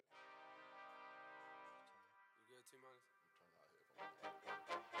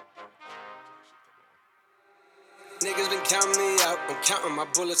Niggas been counting me out, I'm counting my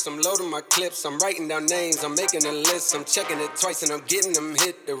bullets, I'm loading my clips, I'm writing down names, I'm making a list, I'm checking it twice and I'm getting them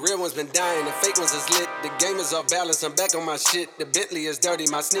hit. The real ones been dying, the fake ones is lit, the game is off balance, I'm back on my shit. The Bentley is dirty,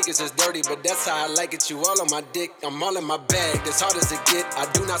 my sneakers is dirty, but that's how I like it, you all on my dick, I'm all in my bag, as hard as it get.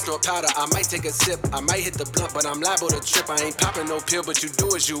 I do not snort powder, I might take a sip, I might hit the blunt, but I'm liable to trip. I ain't popping no pill, but you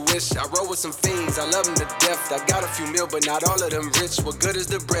do as you wish. I roll with some fiends, I love them to death, I got a few mil, but not all of them rich. What good is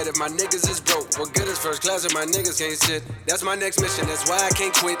the bread if my niggas is broke? What good is first class if my niggas can't sit? That's my next mission, that's why I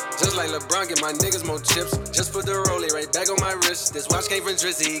can't quit. Just like LeBron, get my niggas more chips. Just put the rollie right back on my wrist. This watch came from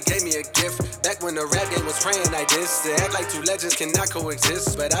Drizzy, he gave me a gift. Back when the rap game was praying like this. To act like two legends cannot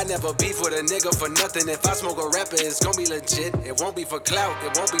coexist. But I never beef with a nigga for nothing. If I smoke a rapper, it's gon' be legit. It won't be for clout,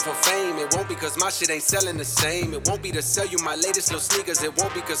 it won't be for fame. It won't be cause my shit ain't selling the same. It won't be to sell you my latest little sneakers. It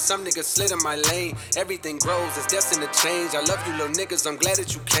won't be cause some niggas slid in my lane. Everything grows, it's destined to change. I love you little niggas, I'm glad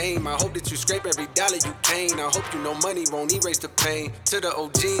that you came. I hope that you scrape every dollar you came. I hope you know money won't erase the pain. To the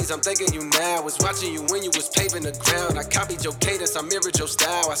OGs, I'm thanking you now. Was watching you when you was paving the ground. I copied your cadence, I mirrored your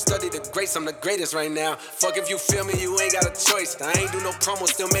style. I studied the greats, I'm the greatest right now. Fuck if you feel me, you ain't got a choice. I ain't do no promo,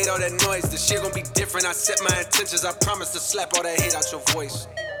 still made all that noise. The shit gon' be different, I set my intentions. I promise to slap all that hate out your voice.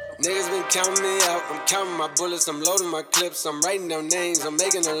 Niggas been counting me out, I'm counting my bullets, I'm loading my clips, I'm writing down names, I'm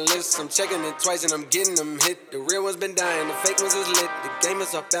making a list, I'm checking it twice and I'm getting them hit. The real ones been dying, the fake ones is lit, the game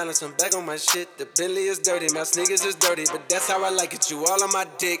is off balance, I'm back on my shit. The Bentley is dirty, my sneakers is dirty, but that's how I like it, you all on my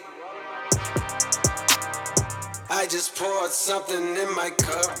dick. I just poured something in my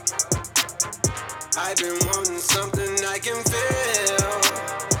cup, I've been wanting something I can feel.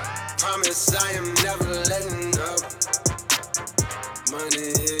 Promise I am never letting up. Money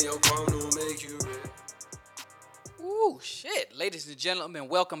in your palm don't make you rich. Ooh, shit. Ladies and gentlemen,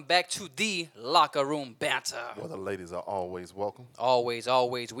 welcome back to the Locker Room Banter. Well, the ladies are always welcome. Always,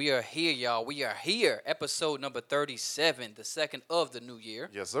 always. We are here, y'all. We are here. Episode number 37, the second of the new year.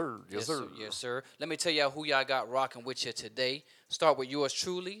 Yes, sir. Yes, sir. Yes, sir. Let me tell y'all who y'all got rocking with you today. Start with yours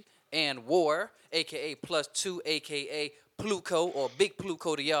truly and War, a.k.a. +2, a.k.a. Pluco, or Big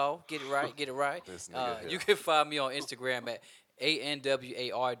Pluco to y'all. Get it right, get it right. This nigga here. You can find me on Instagram at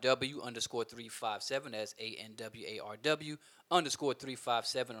ANWARW_357. That's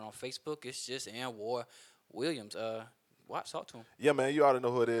ANWARW_357. And on Facebook, it's just War Williams. Watts, talk to him. Yeah, man, you already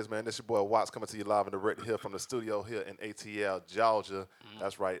know who it is, man. This your boy Watts coming to you live and direct here from the studio here in ATL, Georgia.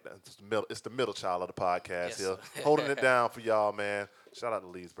 That's right. It's the middle child of the podcast Yes, here. sir. Holding it down for y'all, man. Shout out to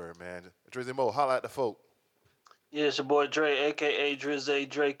Leesburg, man. Drizzy Mo, holla at the folk. Yeah, it's your boy Dre, a.k.a. Drizzy,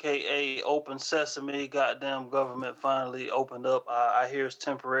 Dre, K.A. Open Sesame. Goddamn government finally opened up. I hear it's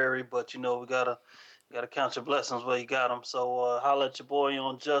temporary, but, you know, we gotta count your blessings where you got them. So holla at your boy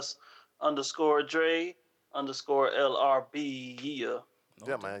on just_Dre_LRB. Yeah.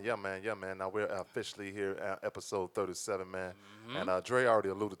 Yeah, man. Now we're officially here at episode 37, man. And Dre already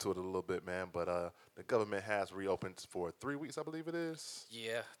alluded to it a little bit, man. But the government has reopened for 3 weeks, I believe it is.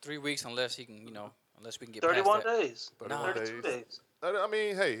 Yeah, 3 weeks unless he can, unless we can get 31 past that. days. 32 days. I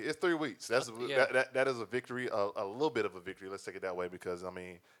mean, hey, it's 3 weeks. That's Yeah. that is a victory, a little bit of a victory. Let's take it that way because, I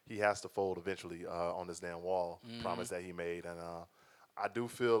mean, he has to fold eventually on this damn wall promise that he made. And I do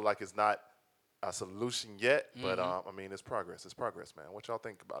feel like it's not a solution yet, but, I mean, it's progress. It's progress, man. What y'all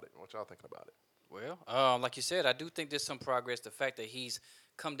think about it? What y'all thinking about it? Well, like you said, I do think there's some progress. The fact that he's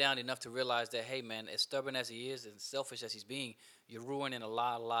come down enough to realize that, hey, man, as stubborn as he is and selfish as he's being, you're ruining a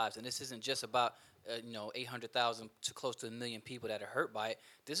lot of lives. And this isn't just about, 800,000 to close to 1 million people that are hurt by it.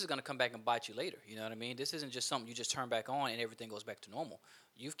 This is going to come back and bite you later. You know what I mean? This isn't just something you just turn back on and everything goes back to normal.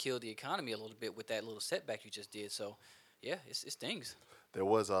 You've killed the economy a little bit with that little setback you just did. So, yeah, it stings. There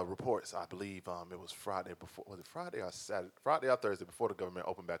was reports, I believe it was Friday before. Was it Friday or Saturday? Friday or Thursday before the government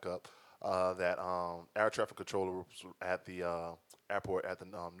opened back up. That air traffic controller at the airport at the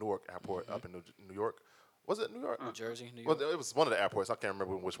Newark airport up in New York. Was it New York? New Jersey, New York. Well, it was one of the airports. I can't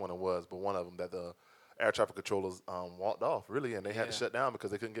remember which one it was, but one of them that the air traffic controllers walked off, really, and they had to shut down because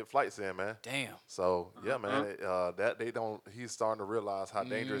they couldn't get flights in, man. Damn. So, yeah, man, he's starting to realize how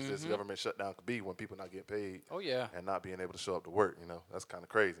dangerous this government shutdown could be when people not getting paid. Oh, yeah. And not being able to show up to work, That's kind of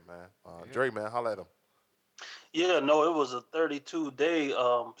crazy, man. Dre, man, holla at him. Yeah, no, it was a 32-day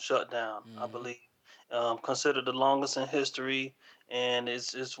shutdown, I believe. Considered the longest in history, and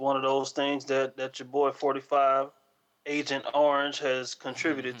it's one of those things that your boy 45 Agent Orange has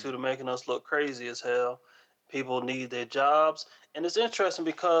contributed to making us look crazy as hell. People need their jobs, and it's interesting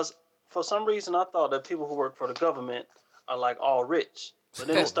because for some reason I thought that people who work for the government are like all rich, but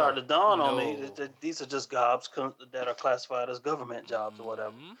then it started to dawn on me that these are just jobs that are classified as government jobs or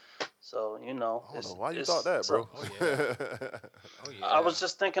whatever. So I don't know why you thought that, bro. Oh yeah. Oh I yeah. was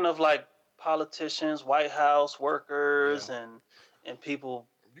just thinking of like politicians, White House Yeah. workers, and people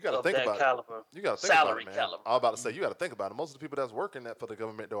You got to of think that about it. caliber, You got to think about it, salary man. caliber. I was about to say you got to think about it. Most of the people that's working that for the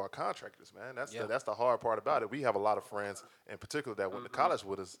government, though, are contractors, man. Yeah. That's the hard part about it. We have a lot of friends, in particular, that went to college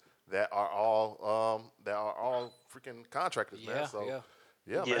with us that are all freaking contractors, man. Yeah. So Yeah.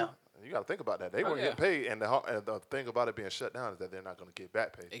 yeah, Yeah. man. You got to think about that. They Oh, weren't yeah. getting paid, and the thing about it being shut down is that they're not going to get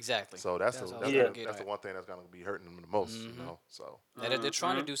back pay. Exactly. So that's That's all the, I that's, Yeah. was the, getting that's the at. one thing that's going to be hurting them the most, you know. So Now that they're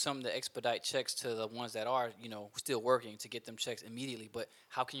trying to Mhm. do something to expedite checks to the ones that are, still working to get them checks immediately. But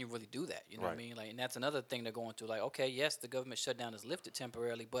how can you really do that? You know what I Right. mean? Like, and that's another thing they're going through. Like, okay, yes, the government shutdown is lifted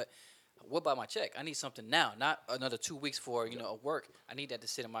temporarily, but what about my check? I need something now, not another 2 weeks for a work. I need that to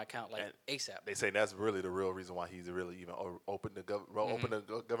sit in my account like And ASAP. they say that's really the real reason why he's really even opened the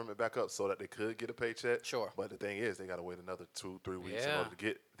government back up so that they could get a paycheck. Sure. But the thing is, they got to wait another 2-3 weeks in Yeah. order to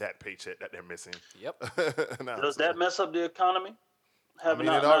get that paycheck that they're missing. Yep. Now, Does so- that mess up the economy? mean, it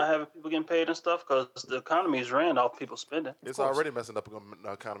Not al- having people getting paid and stuff, because the economy is ran off people spending. It's course. already messing up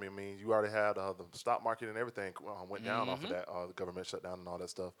the economy. I mean, you already had the stock market and everything went down off of Mm-hmm. that, the government shutdown and all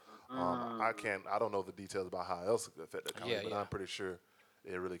that stuff. I don't know the details about how else it could affect the economy, Yeah, but yeah. I'm pretty sure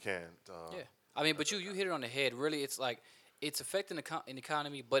it really can. Yeah, I mean, but you hit it on the head. Really, it's like it's affecting the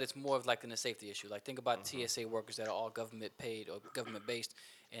economy, but it's more of like in a safety issue. Like think about TSA workers that are all government paid or government based,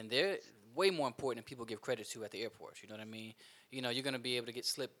 and they're way more important than people give credit to at the airports. You know what I mean? You're gonna be able to get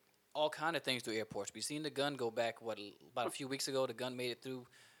slipped all kind of things through airports. We seen the gun go back about a few weeks ago. The gun made it through.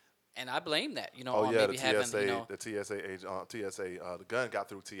 And I blame that, Oh on yeah, maybe the having, TSA, the TSA agent, the gun got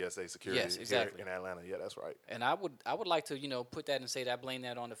through TSA security Yes, exactly. here in Atlanta. Yeah, that's right. And I would like to, put that and say that I blame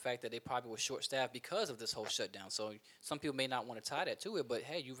that on the fact that they probably were short staffed because of this whole shutdown. So some people may not want to tie that to it, but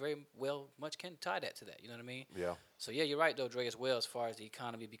hey, you very well much can tie that to that. You know what I mean? Yeah. So yeah, you're right though, Dre, as well as far as the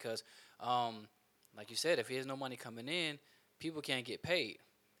economy because, like you said, if there's no money coming in, people can't get paid.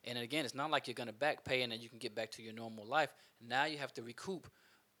 And again, it's not like you're gonna back pay and then you can get back to your normal life. Now you have to recoup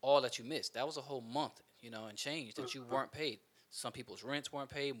all that you missed. That was a whole month, and change that you weren't paid. Some people's rents weren't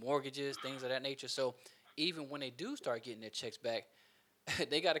paid, mortgages, things of that nature. So even when they do start getting their checks back,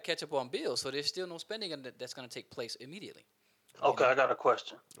 they got to catch up on bills. So there's still no spending that's going to take place immediately. Okay, I got a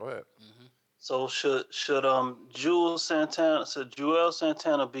question. Go ahead. So should Joel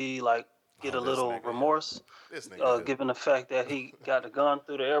Santana be like get Oh, a this little nigga. remorse, This nigga. given the fact that he got the gun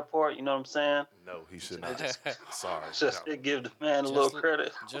through the airport? You know what I'm saying? No, he should They not. just- Sorry. Just no. to give the man a little Just-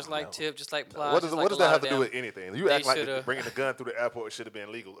 credit. Just like No. Tip, just like Plies. What just does like that a lot have of to do them. with anything? You They act like shoulda- bringing the gun through the airport should have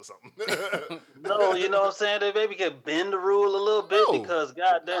been legal or something. No, you know what I'm saying? They maybe could bend the rule a little bit No. because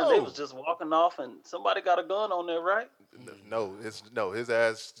goddamn, they No. was just walking off and somebody got a gun on there, right? No, his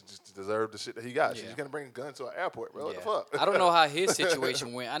ass just deserved the shit that he got. Yeah. She's gonna bring a gun to an airport, bro. What the Yeah. fuck? I don't know how his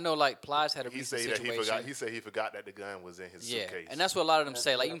situation went. I know like Plies had a He recent said that situation. he forgot. He said he forgot that the gun was in his Yeah, suitcase. and that's what a lot of them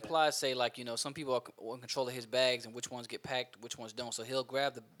say. Like even Plies say, like some people are in control of his bags and which ones get packed, which ones don't. So he'll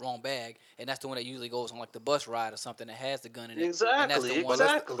grab the wrong bag, and that's the one that usually goes on like the bus ride or something that has the gun in it. And that's Exactly, the one.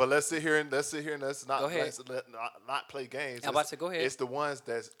 exactly. But let's sit here and let's not Go ahead. not play games. I'm about to say, go ahead. It's the ones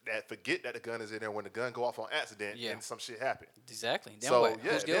that forget that the gun is in there when the gun go off on accident Yeah. and some shit happen. Exactly. Then So what?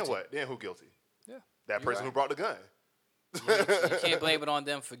 yeah, Who's then guilty? what? Then who guilty? Yeah. That You're person who right. brought the gun. You can't blame it on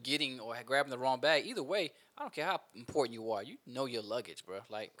them forgetting or grabbing the wrong bag. Either way, I don't care how important you are. You know your luggage, bro.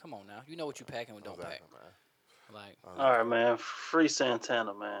 Like, come on now. You know what you packing and don't pack. Exactly, man. Like, All right, man. Free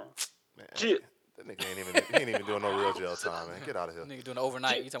Santana, man. Man, Jit. that nigga ain't even doing no real jail time, man. Get out of here. nigga doing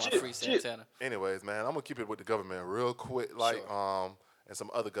overnight. You talking about free Shit. Santana? Anyways, man, I'm gonna keep it with the government real quick, and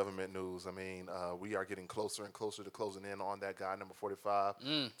some other government news. I mean, we are getting closer and closer to closing in on that guy, number 45,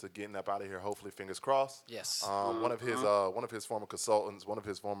 to getting up out of here. Hopefully, fingers crossed. Yes. One of his former consultants, one of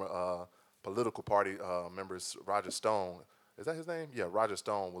his former political party members, Roger Stone. Is that his name? Yeah, Roger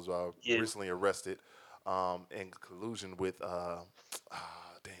Stone was Yeah. recently arrested in collusion with.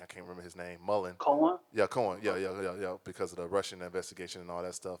 Dang, I can't remember his name. Mullen. Cohen? Yeah, Cohen. Yeah. Because of the Russian investigation and all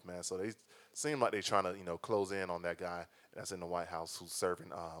that stuff, man. So they seem like they're trying to, close in on that guy that's in the White House who's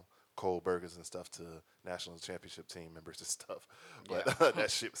serving cold burgers and stuff to national championship team members and stuff. But that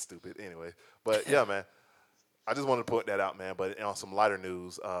shit was stupid anyway. But yeah, man. I just wanted to point that out, man. But on some lighter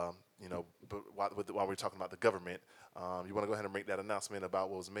news, while we're talking about the government, you want to go ahead and make that announcement about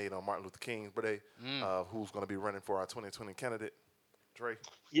what was made on Martin Luther King's birthday, who's going to be running for our 2020 candidate, Dre?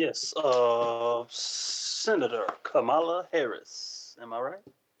 Yes. Senator Kamala Harris. Am I right?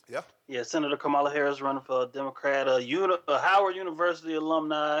 Yeah. Yeah, Senator Kamala Harris running for Democrat, a Howard University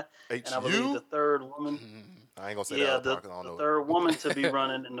alumni, and I believe HU? the third woman. I ain't going to say Yeah, that. the I don't know. third woman to be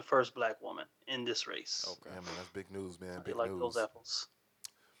running and the first black woman in this race. Yeah, man, that's big news, man. I Big like news. those apples.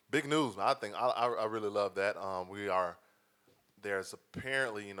 Big news. I think I really love that. We are there's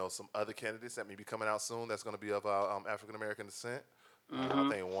apparently some other candidates that may be coming out soon that's going to be of African American descent. I Hmm.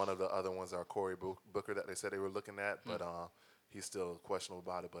 think one of the other ones are Cory Booker that they said they were looking at, but he's still questionable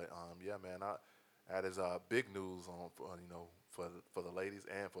about it. But yeah, man, that is big news on for the ladies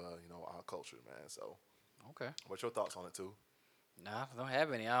and for our culture, man. So, Okay. what's your thoughts on it too? Nah, I don't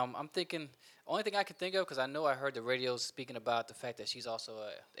have any. I'm thinking. Only thing I can think of because I know I heard the radio speaking about the fact that she's also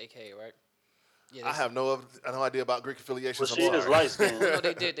a AKA, right? Yeah, I have no idea about Greek Well, affiliations. I'm she is sorry. light Well, skinned. no,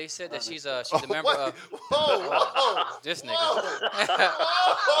 they did. They said that she's a Oh, member wait. of. Whoa, whoa, This nigga. whoa,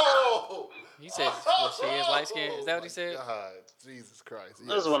 whoa. He said, well, she is light skinned. Is that what he said? God, Jesus Christ.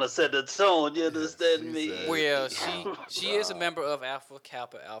 I just Yes. want to set the tone. You Yes, understand he me? said. Well, Oh, she is a member of Alpha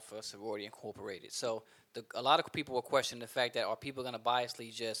Kappa Alpha Sorority Incorporated. So a lot of people were questioning the fact that are people going to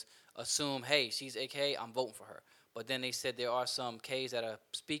biasly just assume, hey, she's AKA, I'm voting for her. But then they said there are some K's that are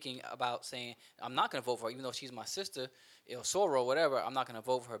speaking about saying, I'm not going to vote for her, even though she's my sister, Soro, whatever, I'm not going to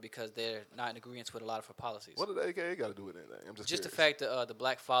vote for her because they're not in agreement with a lot of her policies. what did the AKA got to do with anything? I'm just Just the curious. fact that the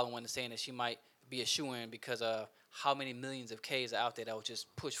black following is saying that she might be a shoo-in because of how many millions of K's are out there that would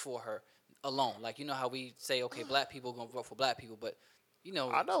just push for her alone. Like, you know how we say, okay, black people going to vote for black people, but,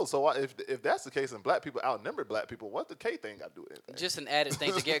 I know. So if that's the case and black people outnumber black people, what the K thing got to do with anything? just an added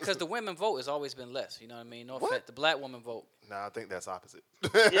thing to get, because the women vote has always been less. You know what I mean? No What? offense, the black woman vote. Nah, I think that's opposite. Yeah,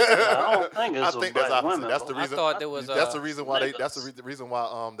 I don't think I it's think black that's opposite. women. That's the I reason. thought there was. That's the reason why they. That's Niggas. the reason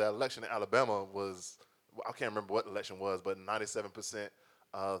why the election in Alabama was. I can't remember what election was, but 97%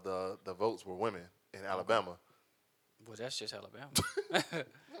 of the votes were women in Alabama. Well, that's just Alabama.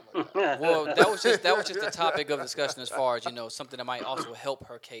 Well, that was just the topic of discussion as far as something that might also help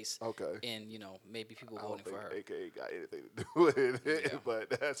her case. Okay. In maybe people I voting don't for think her. AKA got anything to do with it, Yeah. but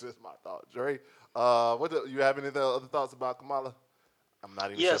that's just my thought. Dre, you have any other thoughts about Kamala? I'm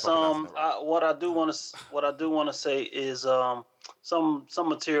not even sure if Yes. I'm pronouncing that right. What I do want to say is some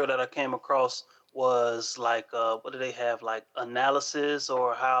material that I came across was like what do they have, like analysis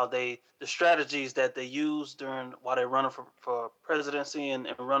or how the strategies that they use during while they're running for presidency and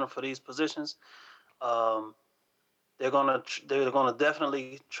running for these positions. Um, they're gonna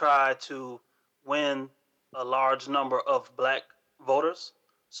definitely try to win a large number of black voters.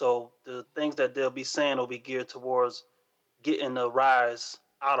 So the things that they'll be saying will be geared towards getting a rise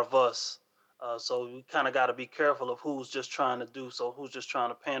out of us. So we kind of got to be careful of who's just trying to do so, who's just trying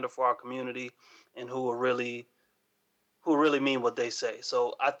to pander for our community, and who really mean what they say.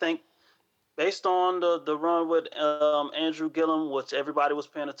 So I think based on the run with Andrew Gillum, which everybody was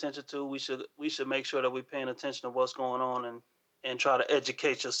paying attention to, we should make sure that we're paying attention to what's going on and try to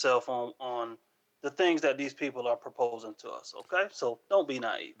educate yourself on the things that these people are proposing to us. Okay, so don't be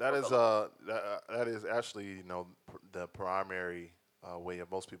naive. That is that is actually the primary way of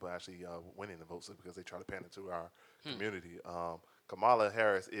most people actually winning the votes is because they try to pander to our community. Kamala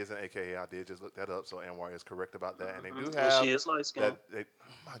Harris is an AKA. I did just look that up, so Anwar is correct about that, and they do And have she is light skinned. that.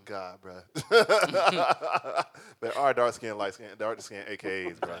 My God, bro, there are dark skin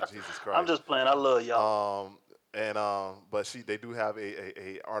AKAs, bro. Jesus Christ. I'm just playing. I love y'all. But they do have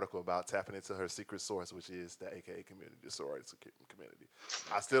a article about tapping into her secret source, which is the AKA community, the sorority community.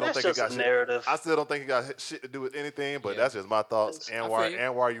 I still don't That's think it just got a shit. narrative. I still don't think it got shit to do with anything, but Yeah. that's just my thoughts. I feel you.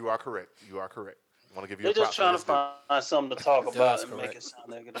 Anwar, you are correct. You are correct. I want to give you They're a just props for trying to this, dude. find something to talk about Does and make correct. it sound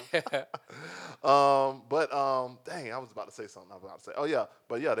negative. Dang, I was about to say something. I was about to say, oh yeah,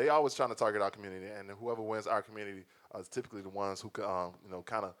 but yeah, they always trying to target our community, and whoever wins our community is typically the ones who can,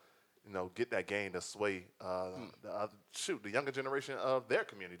 kind of, get that gain to sway the younger generation of their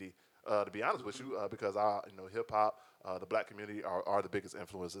community. To be honest with you, because our, hip hop, the black community are the biggest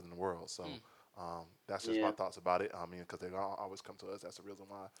influences in the world. So. That's just my Yeah. thoughts about it. I mean, because they always come to us. That's the reason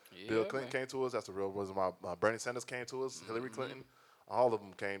why Yeah, Bill Clinton man. came to us. That's the real reason why Bernie Sanders came to us. Hillary Clinton, all of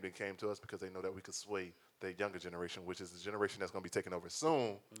them came. They came to us because they know that we could sway the younger generation, which is the generation that's going to be taking over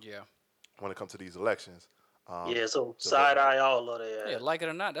soon Yeah. when it comes to these elections. Yeah, so to vote side for. eye all of Yeah, that. like it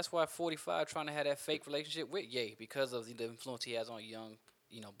or not, that's why 45 trying to have that fake relationship with Ye because of the influence he has on young,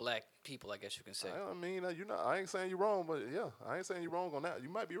 black people, I guess you can say. I mean, I ain't saying you're wrong, but yeah, I ain't saying you're wrong on that. You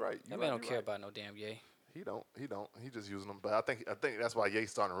might be right. You That might man don't be care right. about no damn Ye. He don't. He just using them. But I think that's why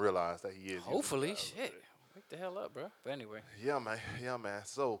Ye's starting to realize that he is. using them Hopefully, guys. shit. Wake the hell up, bro. But anyway. Yeah, man. Yeah, man.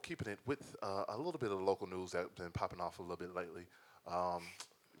 So keeping it with a little bit of local news that's been popping off a little bit lately.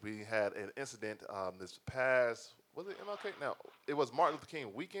 We had an incident this past, was it MLK? Now, it was Martin Luther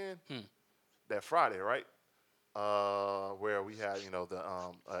King weekend, that Friday, right? Where we had, not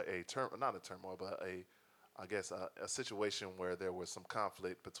a turmoil, but I guess a situation where there was some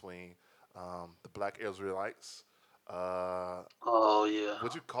conflict between the Black Israelites Oh yeah.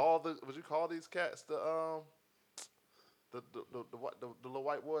 Would you call these cats the little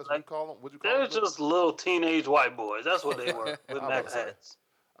white boys? Would you Like call them? Would you call they're them? just little teenage white boys. That's what they were with I was about to MAGA say. hats.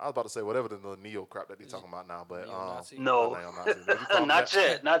 I was about to say whatever the little neo crap that they talking about now, but Neo-Nazi? not No, neo-Nazi. Would you call them not that?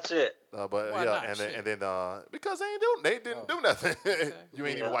 yet, not yet. But Why yeah, not? and then Shit. because they didn't do nothing. You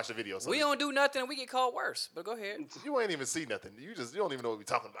ain't even Yeah. watch the video, so We don't do nothing, we get called worse. But go ahead. you ain't even see nothing. You don't even know what we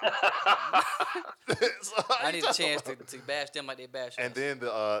talking about. So how I you need a talking chance about- to bash them like they bash And us. then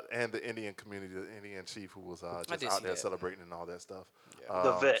the Indian community, the Indian chief who was just did out see there that. celebrating and all that stuff,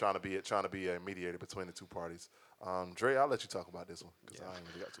 The vet. trying to be a mediator between the two parties. Dre, I'll let you talk about this one because I ain't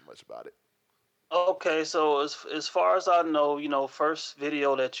really got too much about it. Okay, so as far as I know, first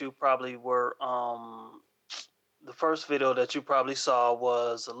video that you probably were the first video that you probably saw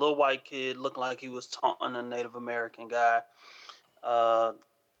was a little white kid looking like he was taunting a Native American guy. Uh,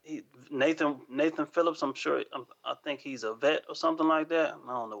 Nathan Phillips, I think he's a vet or something like that.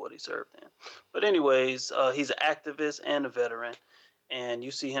 I don't know what he served in, but anyways, he's an activist and a veteran, and you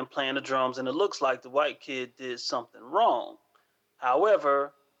see him playing the drums, and it looks like the white kid did something wrong.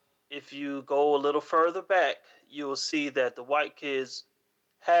 However, if you go a little further back, you will see that the white kids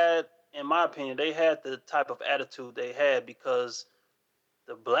had, in my opinion, they had the type of attitude they had because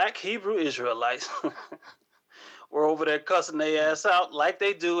the black Hebrew Israelites were over there cussing their ass out like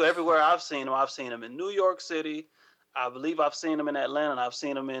they do everywhere I've seen them. I've seen them in New York City. I believe I've seen them in Atlanta. And I've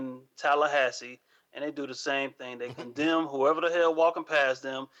seen them in Tallahassee. And they do the same thing. They condemn whoever the hell walking past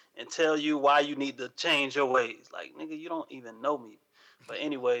them and tell you why you need to change your ways. Like, nigga, you don't even know me. But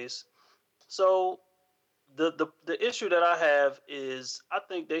anyways, so the issue that I have is I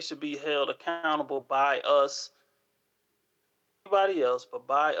think they should be held accountable by us, anybody else, but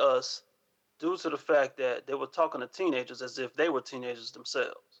by us, due to the fact that they were talking to teenagers as if they were teenagers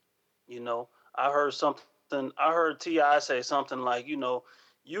themselves. You know, I heard something. I heard Ti say something like,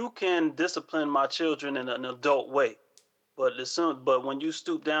 you can discipline my children in an adult way, but when you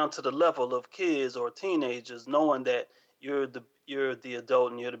stoop down to the level of kids or teenagers, knowing that you're the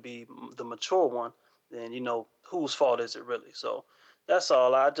adult and you're to be the mature one, then whose fault is it really? So that's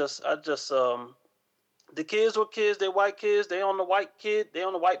all. I just the kids were kids. They're white kids. They on the white kid. They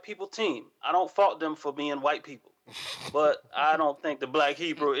on the white people team. I don't fault them for being white people, but I don't think the black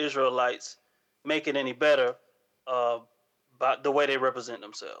Hebrew Israelites make it any better by the way they represent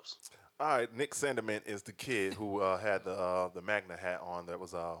themselves. All right, Nick Sanderman is the kid who had the Magna hat on that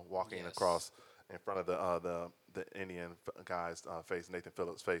was walking Yes. across in front of the Indian guy's face, Nathan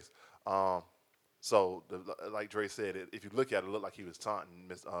Phillips' face. So, like Dre said, if you look at it, it looked like he was taunting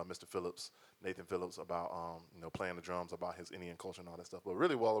Mr. Phillips, Nathan Phillips, about playing the drums, about his Indian culture and all that stuff. But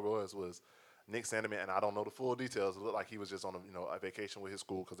really, what it was Nick Sanderman, and I don't know the full details. It looked like he was just on a vacation with his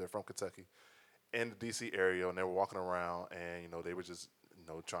school because they're from Kentucky, in the D.C. area, and they were walking around, and they were just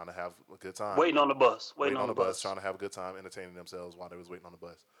trying to have a good time, Waiting on the bus. waiting on the bus, trying to have a good time, entertaining themselves while they was waiting on the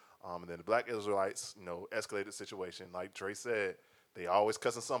bus. And then the black Israelites, escalated the situation. Like Dre said, they always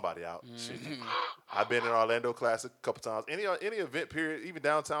cussing somebody out. Shit. I've been in Orlando Classic a couple times. Any event period, even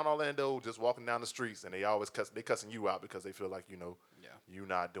downtown Orlando, just walking down the streets, and they always cussing you out because they feel like you're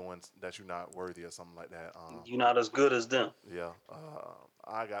not doing that, you're not worthy or something like that. You're not as good as them. Yeah,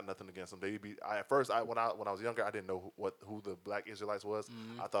 I got nothing against them. At first, when I was younger, I didn't know who the black Israelites was.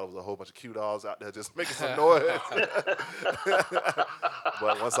 I thought it was a whole bunch of cute dolls out there just making some noise.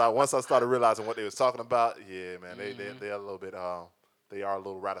 But once I started realizing what they was talking about, yeah, man, they're a little bit they are a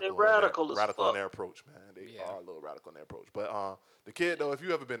little radical. They're radical as radical in fuck. their approach, man. They are a little radical in their approach. But the kid though, if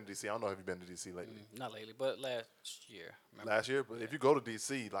you ever been to DC, I don't know if you've been to DC lately. Not lately, but last year. Remember? Last year, but if you go to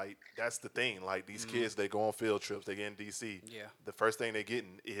DC, like that's the thing. Like these kids, they go on field trips. They get in DC. Yeah. The first thing they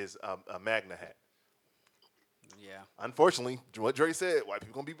getting is a Magna hat. Yeah. Unfortunately, what Dre said, white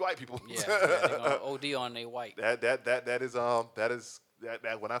people gonna be white people. Yeah. They're gonna OD on they white. that is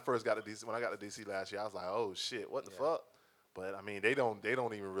when I first got to DC, when I got to DC last year, I was like, oh shit, what the fuck? But I mean, they don't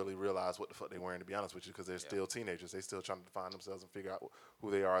even really realize what the fuck they're wearing, to be honest with you, because they're still teenagers. They still trying to define themselves and figure out who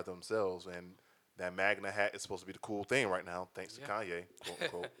they are themselves. And that Magna hat is supposed to be the cool thing right now, thanks to Kanye, quote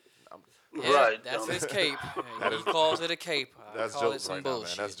unquote. Yeah, Right. That's his cape. He calls it a cape. I That's call it jokes some right now, man.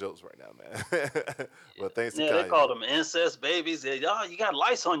 bullshit. That's jokes right now, man. But thanks to Yeah, Kanye. they call them incest babies. Oh, you got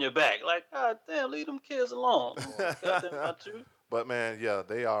lice on your back. Like, God damn, leave them kids alone. Goddamn, not you. But man, yeah,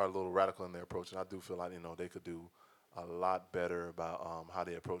 they are a little radical in their approach, and I do feel like they could do a lot better about how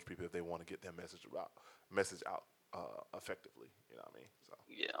they approach people if they want to get their message out effectively. You know what I mean? So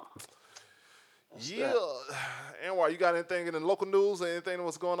Yeah. yeah, Anwar, you got anything in the local news or anything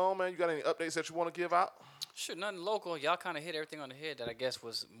that's going on, man? You got any updates that you want to give out? Sure, nothing local. Y'all kind of hit everything on the head that I guess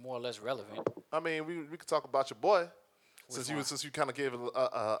was more or less relevant. I mean, we could talk about your boy. Since you kind of gave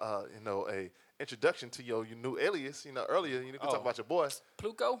a introduction to your new alias, earlier you could talk about your boy.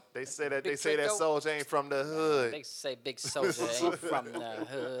 Pluko. They say that Draco. Soulja ain't from the hood. They say Big Soulja ain't from the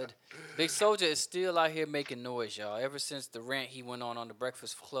hood. Big Soulja is still out here making noise, y'all. Ever since the rant he went on the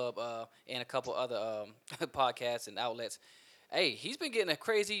Breakfast Club and a couple other podcasts and outlets. Hey, he's been getting a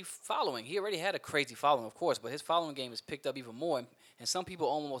crazy following. He already had a crazy following, of course, but his following game has picked up even more, and some people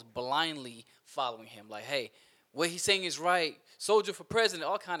almost blindly following him. Like, hey, what he's saying is right. Soulja for president,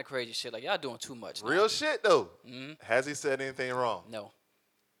 all kind of crazy shit. Like, y'all doing too much. Real shit, though. Mm-hmm. Has he said anything wrong? No.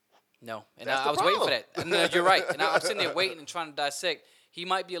 And That's I the was waiting for problem. that. No, you're right. And I'm sitting there waiting and trying to dissect. He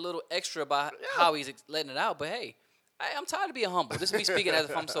might be a little extra about how he's letting it out, but hey, I'm tired of being humble. This is me speaking as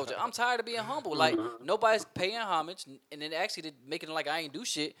if I'm Soulja. I'm tired of being humble. Like, nobody's paying homage, and then actually making it like I ain't do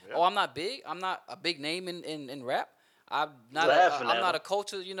shit. Yeah. Oh, I'm not big. I'm not a big name in rap. I'm not a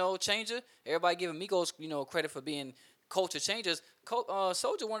culture, changer. Everybody giving Migos, credit for being culture changers.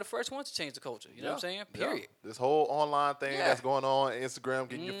 Soulja one of the first ones to change the culture. You know what I'm saying? Period. Yeah. This whole online thing that's going on, Instagram,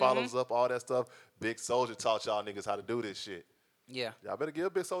 getting your followers up, all that stuff. Big Soulja taught y'all niggas how to do this shit. Yeah. Y'all better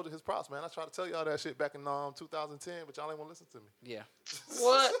give Big Soulja his props, man. I tried to tell y'all that shit back in 2010, but y'all ain't want to listen to me. Yeah.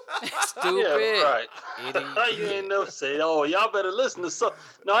 What? Stupid. Yeah, right. Idiot. You ain't never say, oh, y'all better listen to some.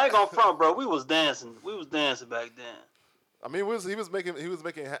 No, I ain't gonna front, bro. We was dancing. We was dancing back then. I mean, he was making he was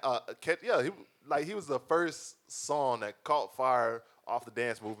the first song that caught fire off the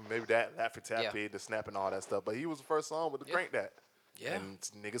dance movement. Maybe that Laffy Taffy, the snap and all that stuff. But he was the first song with the crank that. Yeah. And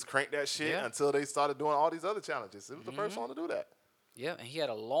niggas cranked that shit until they started doing all these other challenges. It was the first song to do that. Yeah, and he had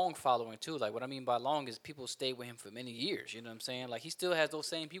a long following too. Like, what I mean by long is people stayed with him for many years. You know what I'm saying? Like, he still has those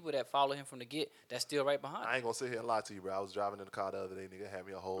same people that follow him from the get that's still right behind him. I ain't gonna sit here and lie to you, bro. I was driving in the car the other day, nigga had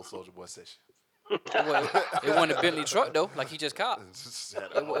me a whole Soulja Boy session. It wasn't a Bentley truck though, like he just copped.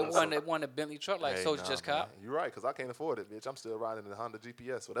 It wasn't a Bentley truck like Soulja just copped. You're right, because I can't afford it, bitch. I'm still riding the Honda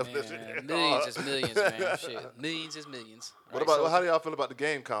GPS, whatever that shit is. Millions is millions, man. Shit. Millions is millions. What about how do y'all feel about the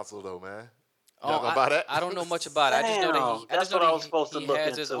game console though, man? Y'all gonna buy that? I don't know much about it. I just know that I was supposed to look has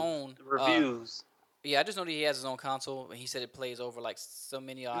into his own reviews. I just know that he has his own console, and he said it plays over like so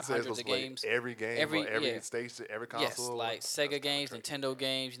many hundreds of games. Every game, every station, every console. Yes, like Sega games, Nintendo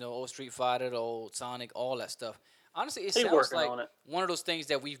games, old Street Fighter, the old Sonic, all that stuff. Honestly, it sounds like one of those things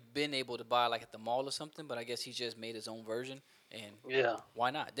that we've been able to buy like at the mall or something, but I guess he just made his own version, and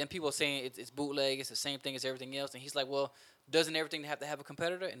why not? Then people are saying it's bootleg, it's the same thing as everything else, and he's like, well, doesn't everything have to have a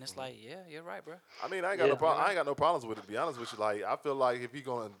competitor? And it's like, yeah, you're right, bro. I mean, I ain't got no problem. I ain't got no problems with it. To be honest with you, like I feel like if you're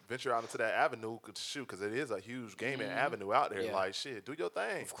gonna venture out into that avenue, because it is a huge gaming avenue out there. Like shit, do your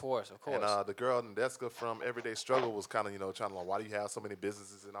thing. Of course. And the girl Nadeska from Everyday Struggle was kind of trying to like, why do you have so many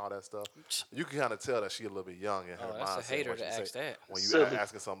businesses and all that stuff? You can kind of tell that she a little bit young in her mindset. That's a hater to ask that. When you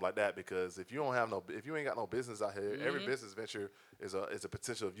asking something like that, because if you ain't got no business out here, every business venture is a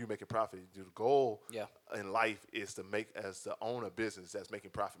potential of you making profit. The goal in life is to own a business that's making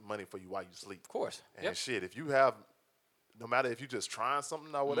profit money for you while you sleep. Of course. And shit, if you have, no matter if you just trying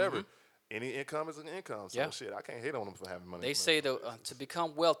something or whatever, any income is an income. So shit, I can't hate on them for having money. They say though, to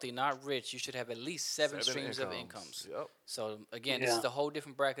become wealthy, not rich, you should have at least seven streams of incomes. Yep. So again, this is a whole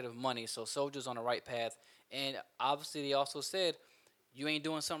different bracket of money. So Soulja's on the right path, and obviously they also said you ain't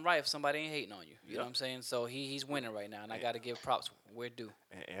doing something right if somebody ain't hating on you. You know what I'm saying? So he's winning right now, and I got to give props where due.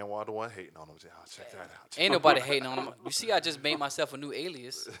 And Anwar the one hating on him. Check that out. Ain't nobody hating on him. You see, I just made myself a new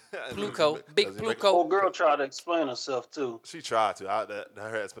alias. Pluko. Big Pluko. Old girl tried to explain herself, too. She tried to.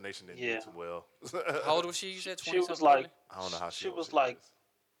 Her explanation didn't do too well. How old was she? You said 20 She was like, I don't know how she was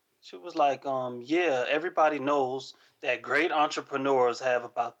like, everybody knows that great entrepreneurs have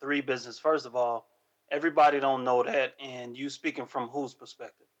about 3 businesses. First of all, everybody don't know that, and you speaking from whose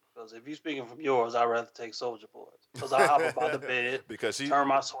perspective? Because if you speaking from yours, I'd rather take Soulja Boy. Because I hop about the bed, turn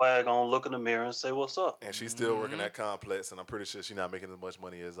my swag on, look in the mirror, and say, what's up? And she's still working at Complex, and I'm pretty sure she's not making as much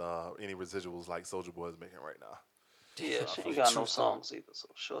money as any residuals like Soulja Boy is making right now. Yeah, she ain't got no songs either, so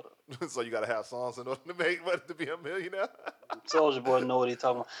shut up. So you got to have songs in order to make money to be a millionaire? Soulja Boy know what he's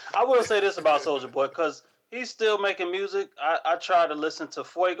talking about. I will say this about Soulja Boy, because he's still making music. I try to listen to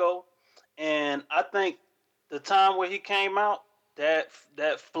Fuego, and I think the time where he came out, that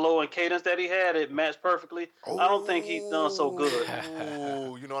flow and cadence that he had, it matched perfectly. I don't think he's done so good.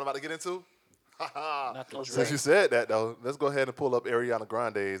 Oh, you know what I'm about to get into? Since you said that, though, let's go ahead and pull up Ariana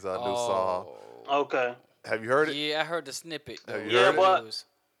Grande's new song. Okay. Have you heard it? Yeah, I heard the snippet. Have you heard it?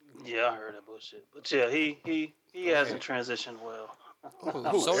 Yeah, I heard that bullshit. But yeah, he hasn't transitioned well. Who?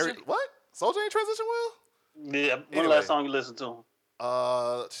 Soulja? What? Soulja ain't transitioned well? Yeah. When the last song you listened to him?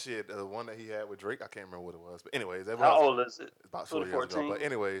 Shit, the one that he had with Drake, I can't remember what it was. But anyways, How everyone old is it? about 4 years ago. 2014. But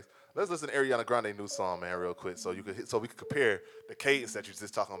anyways, let's listen to Ariana Grande new song, man, real quick, so we could compare the cadence that you're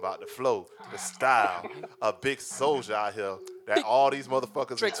just talking about, the flow, the style of Big Soldier out here that all these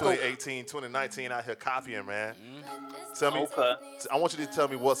motherfuckers in Draco. 2018, 2019 out here copying, man. Tell me, Okay. I want you to tell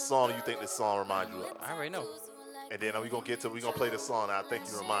me what song you think this song reminds you of, I already know. and then we gonna play this song that I think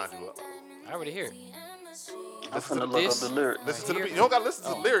you remind you of. I already hear it. I'm Listen to finna the look up this. the lyrics. Listen to the here. beat. You don't gotta listen to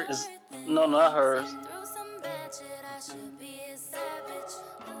the lyrics. It's, no, not hers.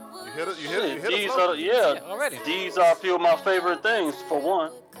 You hear the Shit, these flow? are yeah. already. These are a few of my favorite things. For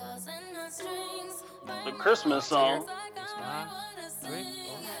one, the Christmas song. It's mine. 3,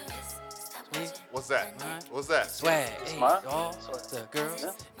 4, 3. What's that? Alright. What's that? Swag. Hey, mine. all Swag. the girls.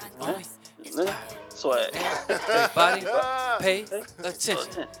 Yeah. On me. Swag. Everybody, pay Hey,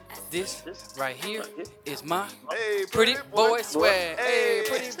 attention. This right here is my Hey, pretty boy swag. Hey. Hey,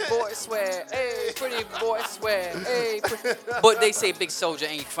 pretty boy swag. Hey, pretty boy swag. Hey, but they say Big Soldier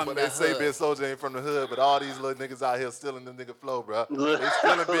ain't from But the they say hood. Big Soldier ain't from the hood, but all these little niggas out here stealing the nigga flow, bro. They Little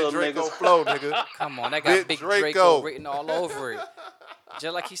stealing Big Draco niggas. flow, nigga. Come on, that got Big Big Draco. Draco written all over it.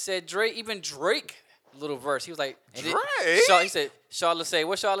 Just like he said, Drake, even Drake, little verse. He was like, and then Drake? He said, Charlotte say,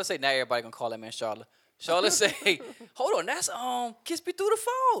 what Charlotte say? Now everybody gonna call that man Charlotte. Charlotte say, hold on, that's Kiss Me Through the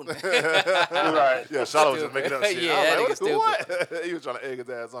Phone. Right. Yeah, Charlotte was just making up shit. Yeah, I that was nigga like, what? He was trying to egg his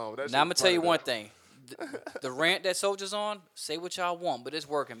ass on. That shit Now I'm gonna was tell you funny, one though. thing. The rant that Soldier's on, say what y'all want, but it's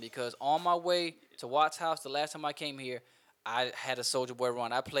working because on my way to Watts House, the last time I came here, I had a Soldier Boy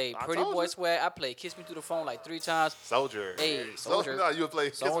run. I played I Pretty told Boy you. Swag. I played Kiss Me Through the Phone like 3 times. Soldier. Hey, Soldier. No, you would play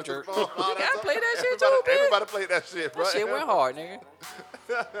Kiss Me Soldier. Through the Phone. You gotta play that shit Everybody- too, man. Everybody played that shit, bro. That shit went hard, nigga.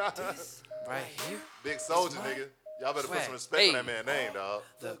 Right here, Big Soldier, nigga. Y'all better put Swag. some respect Hey. on that man's name, dog.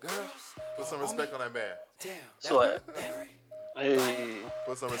 the girls. Put some respect on that man. Damn. Swag. Hey.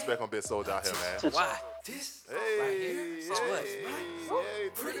 Put some respect on Big Soldier out here, man. Why? Hey, here. hey, Swag. hey,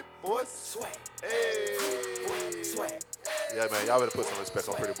 pretty boy. Hey. Yeah, man, y'all better put some respect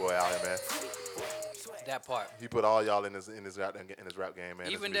on Pretty Boy out here, man. That part. He put all y'all in his rap game, man.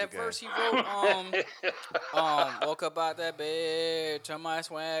 Even his that music verse game. he wrote, woke up out that bed, turn my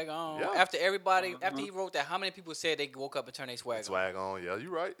swag on. Yeah. After everybody, after he wrote that, how many people said they woke up and turned their swag on? Swag on, yeah, you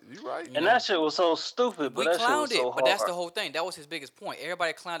right. And that shit was so stupid, but We that shit was clowned it, so but hard. that's the whole thing. That was his biggest point.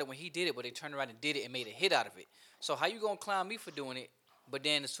 Everybody clowned it when he did it, but they turned around and did it and made a hit out of it. So how you gonna clown me for doing it, but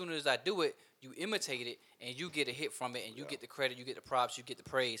then as soon as I do it, you imitate it and you get a hit from it and you get the credit, you get the props, you get the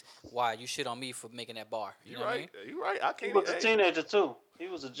praise. Why you shit on me for making that bar? You know what I mean? You right. I He can't. was a hey. teenager too. He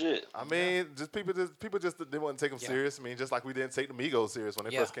was legit. I mean, people just they wouldn't take him Yeah. serious. I mean, just like we didn't take the Migos serious when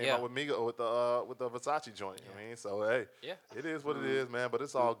they Yeah, first came yeah. out with the Versace joint. I mean, so hey, Yeah. it is what it is, man. But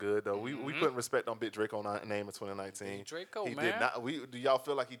it's all good though. We putting respect on Big Drake on our name in 2019. Big Draco, he man. did not. Do y'all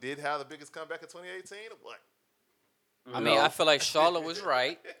feel like he did have the biggest comeback in 2018 or what? I mean, I feel like Charlotte was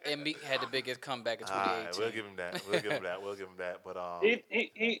right and Meek had the biggest comeback in All right, 2018. we'll give him that. We'll give him that. We'll give him that. But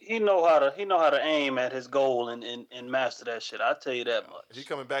He know how to aim at his goal and master that shit. I tell you that much. he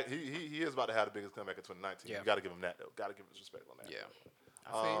coming back. He is about to have the biggest comeback in 2019. Yeah. You got to give him that though. Got to give him respect on that. Yeah.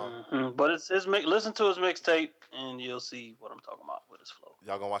 I feel you. But it's his listen to his mixtape and you'll see what I'm talking about with his flow.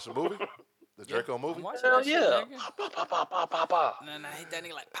 Y'all gonna watch the movie? The Draco movie? I'm watching Hell that shit, yeah. nigga. Pa, pa, pa, pa, pa, pa. And then I hit that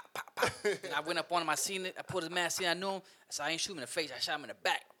nigga like pop, pop, pop. And I went up on him, I seen it, I put his mask in, I knew him. So I ain't shoot him in the face, I shot him in the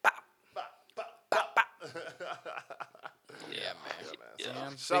back. Pop, pop, pop. Yeah, man. Yeah.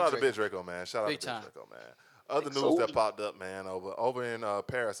 Shout out to Big Draco, man. Shout out Big to time. Big Draco, man. Other Big news that Soulja. popped up, man, over in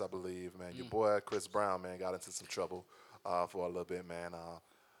Paris, I believe, man. Your boy Chris Brown, man, got into some trouble for a little bit, man.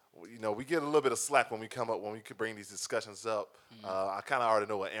 You know, we get a little bit of slack when we could bring these discussions up. I kind of already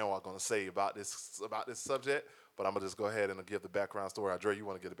know what Aaron was going to say about this subject, but I'm gonna just go ahead and give the background story. Dre, you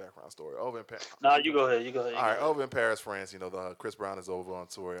want to give the background story over in Paris? Nah, you go ahead. All right, over in Paris, France, you know, Chris Brown is over on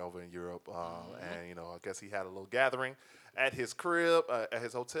tour over in Europe, and you know, I guess he had a little gathering at his crib, at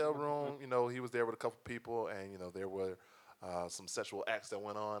his hotel room. You know, he was there with a couple people, and you know, there were some sexual acts that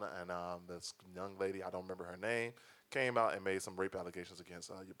went on, and this young lady, I don't remember her name, came out and made some rape allegations against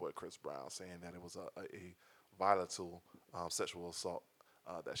your boy Chris Brown, saying that it was a volatile sexual assault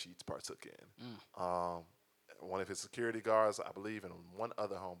that she partook in. One of his security guards, I believe, and one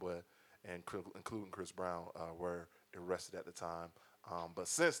other homeboy, including Chris Brown, were arrested at the time. But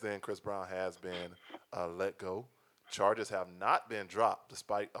since then, Chris Brown has been let go. Charges have not been dropped,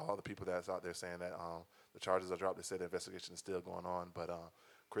 despite all the people that's out there saying that the charges are dropped. They said the investigation is still going on. But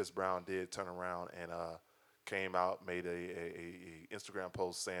Chris Brown did turn around and came out, made a Instagram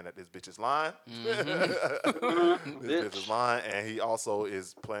post saying that this bitch is lying. This bitch is lying, and he also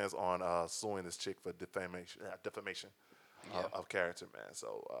plans on suing this chick for defamation. Yeah. of character, man.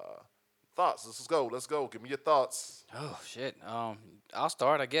 So thoughts. Let's go. Let's go. Give me your thoughts. Oh shit. I'll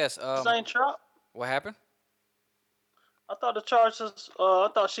start, I guess. This ain't Trump. What happened? I thought the charges. I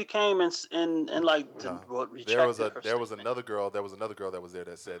thought she came and like No, retracted her there was statement. another girl. There was another girl that was there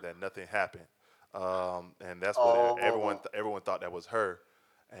that said that nothing happened, and that's what Oh, everyone thought that was her,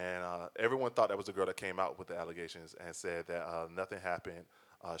 and everyone thought that was the girl that came out with the allegations and said that nothing happened.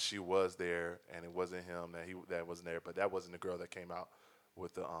 She was there, and it wasn't him that wasn't there, but that wasn't the girl that came out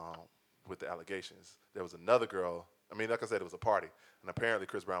with the allegations. There was another girl. I mean, like I said, it was a party, and apparently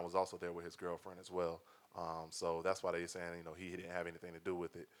Chris Brown was also there with his girlfriend as well. So that's why they're saying he didn't have anything to do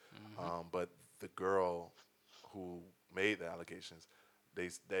with it. But the girl who made the allegations,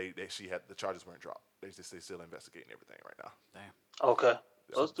 she had the charges weren't dropped. They still investigating everything right now. Damn. okay.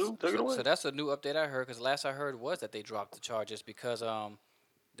 So- Let's do. Take it away. So that's a new update I heard, because last I heard was that they dropped the charges because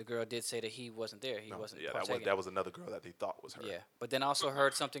the girl did say that he wasn't there. He No, wasn't yeah, partaking. that was another girl that they thought was her. Yeah, but then I also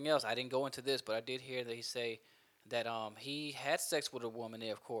heard something else. I didn't go into this, but I did hear that he say that he had sex with a woman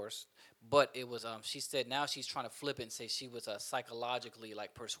there, of course, but it was she said now she's trying to flip it and say she was psychologically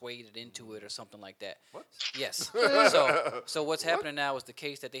like persuaded into it or something like that. What? Yes. So what's happening now is the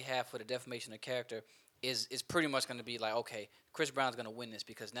case that they have for the defamation of character is pretty much going to be like, okay, Chris Brown's going to win this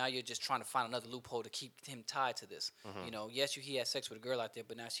because now you're just trying to find another loophole to keep him tied to this. Yes, he had sex with a girl out there,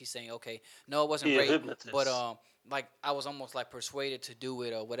 but now she's saying, okay, no, it wasn't He a rape, hypnotist. but like I was almost like persuaded to do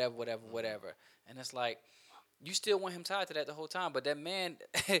it or whatever. And it's like you still want him tied to that the whole time, but that man,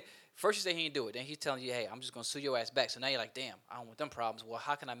 first you say he didn't do it, then he's telling you, hey, I'm just gonna sue your ass back. So now you're like, damn, I don't want them problems. Well,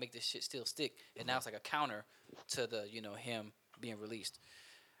 how can I make this shit still stick? And now it's like a counter to the him being released.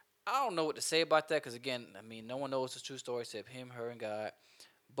 I don't know what to say about that because again, I mean, no one knows the true story except him, her, and God.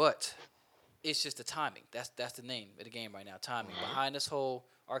 But it's just the timing. That's the name of the game right now. Timing. Behind this whole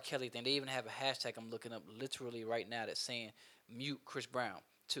R. Kelly thing, they even have a hashtag I'm looking up literally right now that's saying mute Chris Brown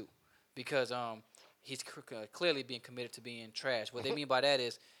too, because he's clearly being committed to being trash. What they mean by that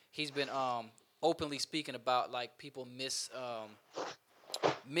is he's been openly speaking about like people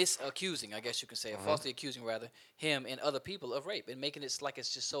misaccusing, I guess you can say, or falsely accusing rather, him and other people of rape and making it like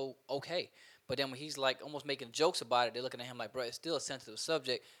it's just so okay. But then when he's like almost making jokes about it, they're looking at him like, bro, it's still a sensitive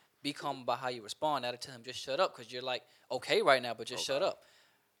subject. Be calm about how you respond. Now to tell him just shut up because you're like okay right now, but just shut up.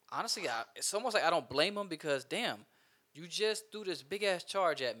 Honestly, it's almost like I don't blame him because damn, you just threw this big ass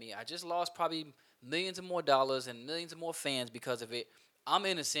charge at me. I just lost probably millions of more dollars and millions of more fans because of it. I'm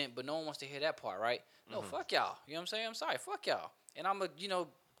innocent, but no one wants to hear that part, right? No, fuck y'all. You know what I'm saying? I'm sorry, fuck y'all. And I'm gonna,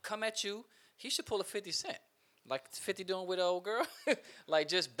 come at you. He should pull a 50 Cent, like 50 doing with an old girl, like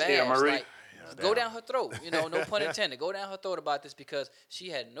just bash, Yeah, Marie. like go down her throat. No pun intended. Go down her throat about this because she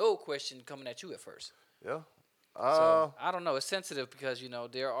had no question coming at you at first. Yeah. So I don't know. It's sensitive because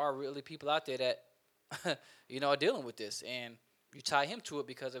there are really people out there that are dealing with this, and you tie him to it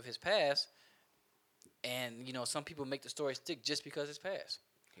because of his past, and some people make the story stick just because it's past.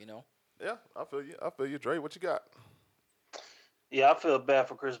 Yeah, I feel you. I feel you, Dre. What you got? Yeah, I feel bad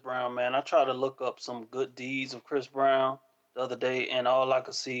for Chris Brown, man. I tried to look up some good deeds of Chris Brown the other day, and all I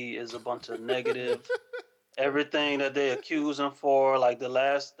could see is a bunch of negative. Everything that they accuse him for, like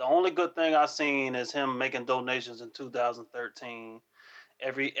the only good thing I seen is him making donations in 2013.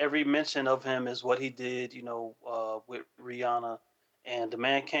 Every mention of him is what he did, with Rihanna, and the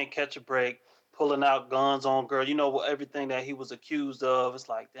man can't catch a break, pulling out guns on girl. Everything that he was accused of. It's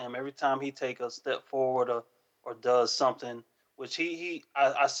like, damn, every time he take a step forward or does something, which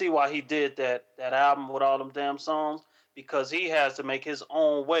I see why he did that album with all them damn songs, because he has to make his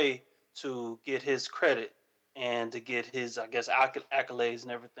own way to get his credit and to get his, I guess, accolades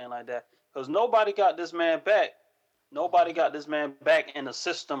and everything like that. Because nobody got this man back. Nobody got this man back in the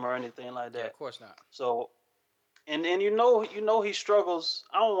system or anything like Yeah, that. of course not. So, and he struggles.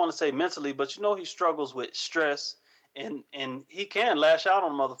 I don't want to say mentally, but he struggles with stress, and he can lash out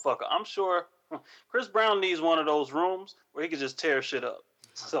on a motherfucker. I'm sure Chris Brown needs one of those rooms where he can just tear shit up.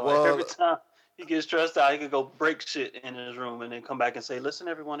 So every time he gets stressed out, he could go break shit in his room and then come back and say, "Listen,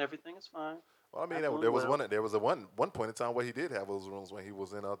 everyone, everything is fine." Well, I mean, I'm doing there was well. one point in time where he did have those rooms when he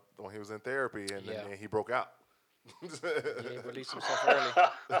was in therapy and Yeah. then he broke out. He released himself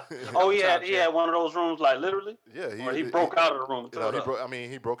early. Oh, he Top had J. one of those rooms, like literally. Yeah, Or he broke out of the room. And threw it He up. broke. I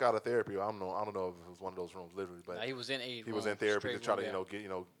mean, he broke out of therapy. I don't know if it was one of those rooms literally, but Nah, he was in a he was in therapy to try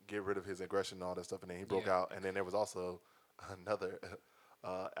to get rid of his aggression and all that stuff, and then he broke Yeah. out. And then there was also another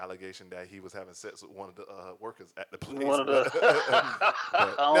allegation that he was having sex with one of the workers at the place. One of the.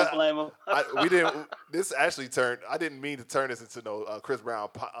 I don't blame him. We didn't. This actually turned. I didn't mean to turn this into no Chris Brown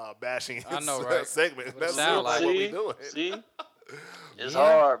bashing I know, right? segment. What it That's sound not like. what we doing. See, It's Yeah.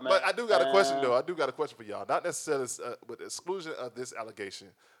 hard, man. But I do got a question though. I do got a question for y'all. Not necessarily with the exclusion of this allegation.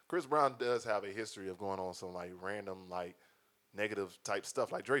 Chris Brown does have a history of going on some like random like negative type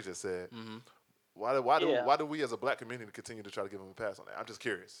stuff, like Dre just said. Mm-hmm. Yeah. Why do we as a black community continue to try to give him a pass on that? I'm just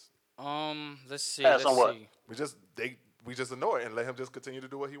curious. Let's see. Pass Let's on what? see. We just ignore it and let him just continue to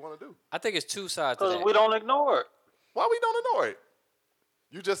do what he want to do. I think it's two sides to Because that. we don't ignore it. Why we don't ignore it?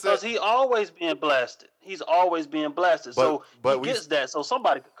 You just said, Because he always being blasted. He's always being blasted. So but he we- gets that. So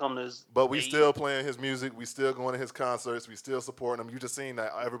somebody could come to his. but we aid. still playing his music. We still going to his concerts. We still supporting him. You just seen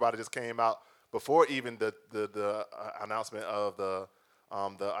that everybody just came out before even the announcement of the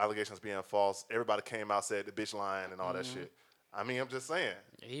allegations being false. Everybody came out, said the bitch lying and all that shit. I mean, I'm just saying.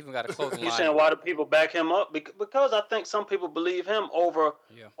 He even got a clothing You line. saying why do people back him up? Because I think some people believe him over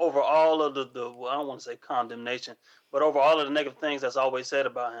Yeah. over all of the well, I don't want to say condemnation, but over all of the negative things that's always said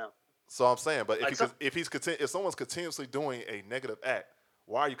about him. So I'm saying, but Like if someone's continuously doing a negative act,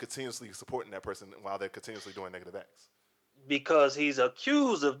 why are you continuously supporting that person while they're continuously doing negative acts? Because he's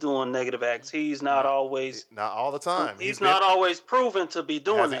accused of doing negative acts. He's not always. Not all the time. He's not always proven to be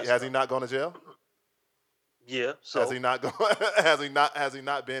doing that. Has he not gone to jail? Yeah. So Has he not gone? Has he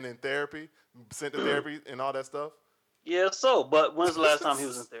not been in therapy, sent to therapy, and all that stuff? yeah. So, but when's the last time he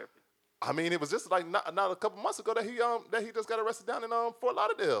was in therapy? I mean, it was just like not a couple months ago that he just got arrested down in Fort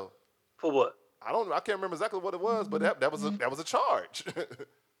Lauderdale. For what? I can't remember exactly what it was, but that was a charge.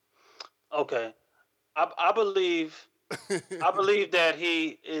 Okay. I believe that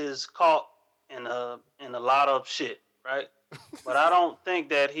he is caught in a lot of shit, right? But I don't think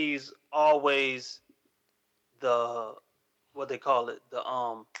that he's always the what they call it,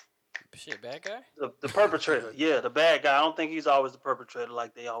 Shit, bad guy. the perpetrator. Yeah, the bad guy. I don't think he's always the perpetrator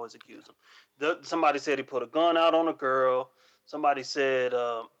like they always accuse him. Somebody said he put a gun out on a girl. Somebody said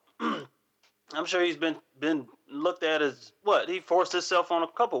I'm sure he's been looked at as what? He forced himself on a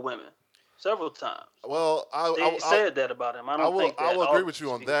couple women several times. Well, They said that about him. I will all agree with you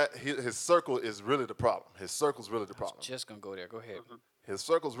these on people- that. His circle is really the problem. His circle's really the problem. Just gonna go there. Go ahead. His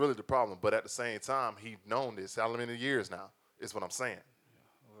circle's really the problem. But at the same time, he's known this how many years now. Is what I'm saying.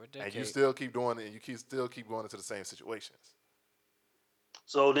 Over a And decade. you still keep doing it, and you still keep going into the same situations.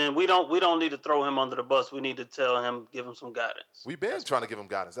 So then we don't need to throw him under the bus. We need to tell him, give him some guidance. We've been trying to give him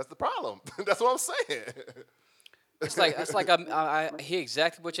guidance. That's the problem. That's what I'm saying. It's like I hear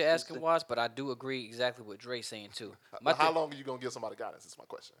exactly what you're asking, was, but I do agree exactly what Dre's saying too. How long are you gonna give somebody guidance? Is my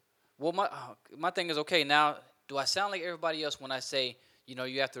question. Well, my thing is, okay, now do I sound like everybody else when I say, you know,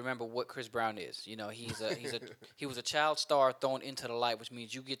 you have to remember what Chris Brown is. You know, he was a child star thrown into the light, which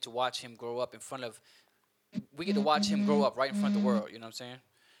means you get to watch him grow up we get to watch him grow up right in front of the world. You know what I'm saying?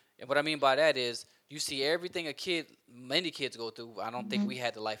 And what I mean by that is you see everything many kids go through. I don't think we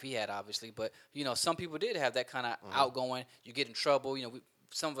had the life he had, obviously, but you know, some people did have that kind of outgoing. You get in trouble. You know,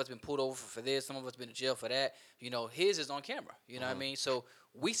 some of us been pulled over for this. Some of us been in jail for that. You know, his is on camera. You know what I mean? So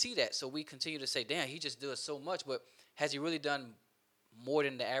we see that. So we continue to say, damn, he just does so much. But has he really done more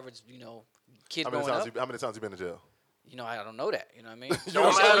than the average, you know, kid How many growing up? times you been in jail? You know, I don't know that. You know what I mean?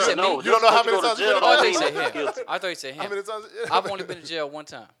 Don't So matter. he said No, me. You don't know how just many because times you you go been to in jail Oh, I thought don't he mean said he's him. guilty. I thought he said How him. many times? I've only been in jail one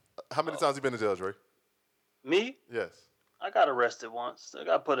time. How many times you been in jail, Dre? Me? Yes. I got arrested once. I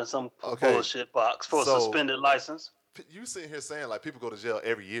got put in some Okay. bullshit box for So- a suspended license. You sitting here saying like people go to jail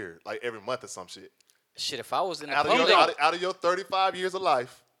every year, like every month or some shit. Shit, if I was in the Out public, of your 35 years of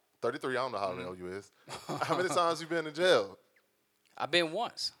life, 33, I don't know how old you is. How many times you been in jail? I've been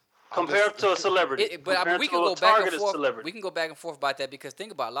once. Compared to a celebrity. But I mean, Compared we to can a go back and targeted forth. celebrity. We can go back and forth about that because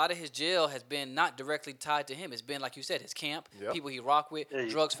think about it, a lot of his jail has been not directly tied to him. It's been like you said, his camp, Yep. people he rock with, Yeah,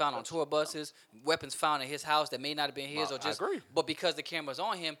 drugs found on tour buses, weapons found in his house that may not have been his, I or just. agree. But because the camera's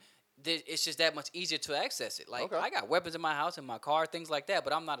on him, it's just that much easier to access it. Like Okay. I got weapons in my house, in my car, things like that.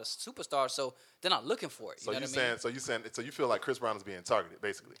 But I'm not a superstar, so they're not looking for it. You So know you what I mean? saying, so you feel like Chris Brown is being targeted,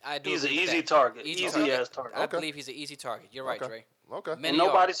 basically. I do. He's an agree with easy that. target. Easy target. ass target. I Okay. believe he's an easy target. You're right, Okay. Dre. Okay. Many And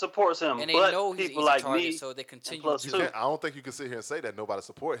nobody are. supports him. And they but know he's an people easy like target, me. so they continue plus to two. do I don't think you can sit here and say that nobody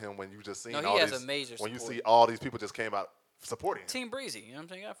support him when you just seen No, he all has these. a major when you support. see all these people just came out supporting him. Team Breezy. You know what I'm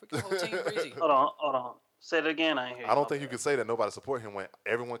saying? I forget the whole Team Breezy. Hold on. Say it again. I ain't hear I don't my think you bad. can say that nobody support him when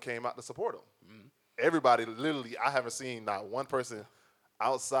everyone came out to support him. Everybody, literally, I haven't seen not one person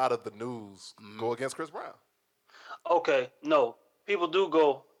outside of the news go against Chris Brown. Okay, no. People do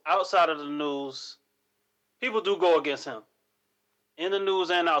go outside of the news. People do go against him. In the news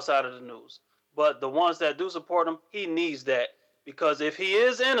and outside of the news. But the ones that do support him, he needs that. Because if he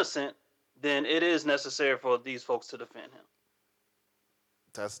is innocent, then it is necessary for these folks to defend him.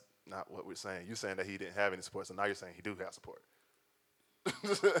 That's not what we're saying. You're saying that he didn't have any support, so now you're saying he do have support.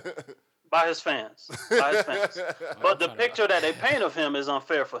 by his fans. By his fans. But the trying to- picture that they paint of him is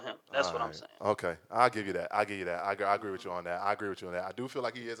unfair for him. That's what I'm Alright. saying. Okay, I'll give you that. I agree with you on that. I agree with you on that. I do feel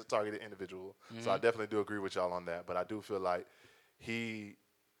like he is a targeted individual, so I definitely do agree with y'all on that. But I do feel like he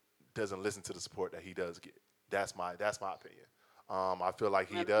doesn't listen to the support that he does get. That's my opinion. I feel like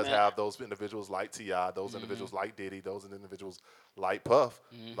he does have those individuals like T.I., those individuals like Diddy, those individuals like Puff.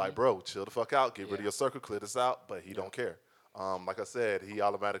 Like, bro, chill the fuck out, get rid of your circle, clear this out. But he don't care. Like I said, he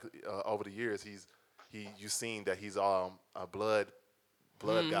automatically over the years you've seen that he's a blood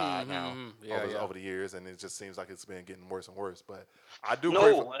guy now over the years, and it just seems like it's been getting worse and worse. But I do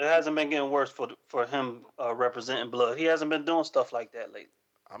pray for. No, it hasn't been getting worse for him representing blood. He hasn't been doing stuff like that lately.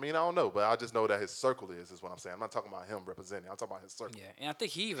 I mean, I don't know, but I just know that his circle is what I'm saying. I'm not talking about him representing. I'm talking about his circle. Yeah, and I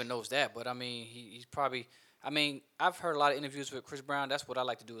think he even knows that. But I mean, he's probably. I mean, I've heard a lot of interviews with Chris Brown. That's what I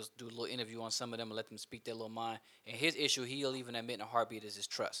like to do is do a little interview on some of them and let them speak their little mind. And his issue, he'll even admit in a heartbeat, is his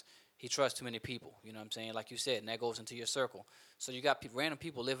trust. He trusts too many people. You know what I'm saying? Like you said, and that goes into your circle. So you got random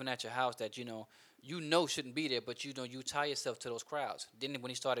people living at your house that you know shouldn't be there, but you tie yourself to those crowds. Then when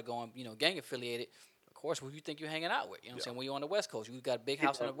he started going, gang affiliated, of course, who you think you're hanging out with? You know what I'm saying? When you're on the West Coast, you got a big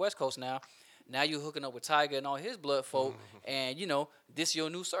house on the West Coast now. Now you're hooking up with Tiger and all his blood folk, and this your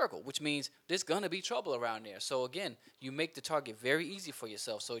new circle, which means there's gonna be trouble around there. So again, you make the target very easy for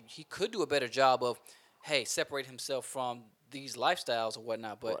yourself. So he could do a better job of, separate himself from these lifestyles or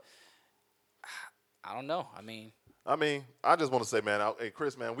whatnot. But I don't know. I mean, I just want to say, man, hey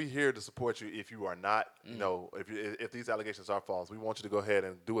Chris, man, we here to support you. If you are not, if these allegations are false, we want you to go ahead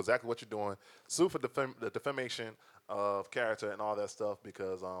and do exactly what you're doing. Sue for the defamation of character and all that stuff,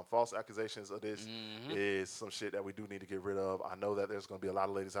 because false accusations of this is some shit that we do need to get rid of. I know that there's going to be a lot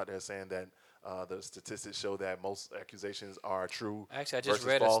of ladies out there saying that the statistics show that most accusations are true. Actually, I just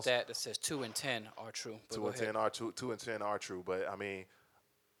read a stat that says 2 in 10 are true. 2 in 10 are true. 2 in 10 are true, but I mean.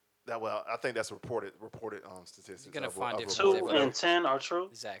 I think that's reported statistics. You're gonna find it. 2 in 10 are true.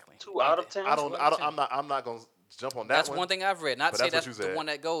 Exactly. 2 out of 10. I'm not gonna jump on that. That's one thing I've read. Not to say that's the said. one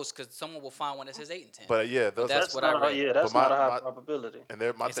that goes, because someone will find one that says 8 and 10. But yeah, that's what I read. Yeah, that's not a high probability. And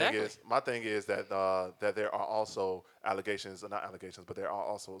my thing is that there are also not allegations, but there are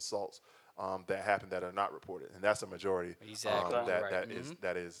also assaults that happen that are not reported, and that's a majority. Exactly.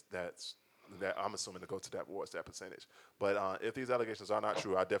 That I'm assuming to go to that percentage. But if these allegations are not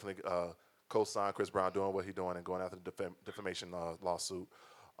true, I definitely co-sign Chris Brown doing what he's doing and going after the defamation lawsuit.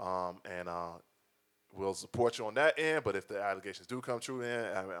 And we'll support you on that end. But if the allegations do come true,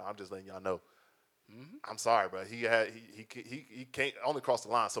 I'm just letting y'all know. I'm sorry, but he can't only cross the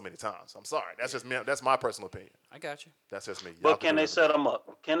line so many times. I'm sorry. That's just me. That's my personal opinion. I got you. That's just me. But can they set him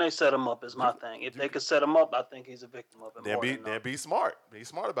up? Can they set him up is my thing. If they could set him up, I think he's a victim of it. Then be smart. Be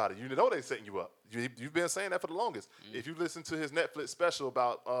smart about it. You know they're setting you up. You've been saying that for the longest. If you listen to his Netflix special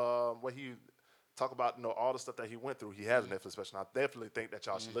about what he talk about, all the stuff that he went through, he has a Netflix special. And I definitely think that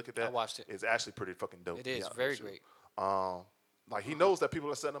y'all should look at that. I watched it. It's actually pretty fucking dope. It is very great. Like he knows that people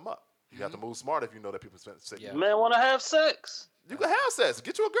are setting him up. You have to move smart if you know that people are setting you up. Man want to have sex. You can have sex.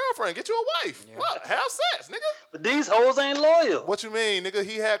 Get you a girlfriend. Get you a wife. Yeah. What? Have sex, nigga. But these hoes ain't loyal. What you mean, nigga?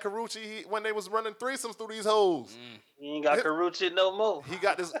 He had Karuchi when they was running threesomes through these hoes. He ain't got Karuchi no more. He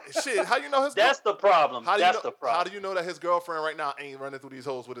got this shit. How you know his? That's the problem. That's the problem. How do you know that his girlfriend right now ain't running through these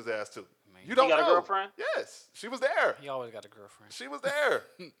hoes with his ass too? You don't he got know. a girlfriend? Yes, she was there. He always got a girlfriend. She was there.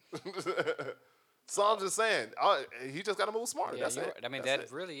 So I'm just saying, he just got to move smarter. Yeah, That's it. I mean, That's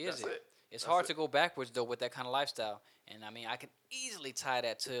that really is That's it. It's hard to go backwards, though, with that kind of lifestyle. And, I mean, I can easily tie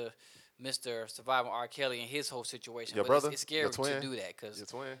that to Mr. Survivor R. Kelly and his whole situation. Your but brother? it's scary Your twin? to do that because Your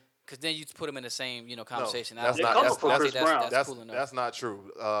twin? then you put him in the same, conversation. No, that's They not. come That's, for that's, Chris Brown. that's, cool enough. that's not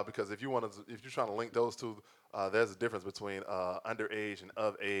true. Because if you're trying to link those two, there's a difference between underage and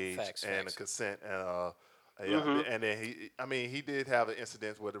of age Facts. a consent and then he did have an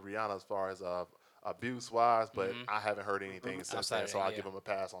incident with Rihanna as far as abuse wise, but I haven't heard anything since Outside then, of so that, I'll give him a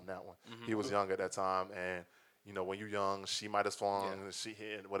pass on that one. He was young at that time, and when you're young, she might have swung, she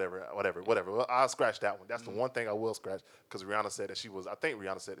hit, whatever. Well, I'll scratch that one. That's the one thing I will scratch, because Rihanna said that she was. I think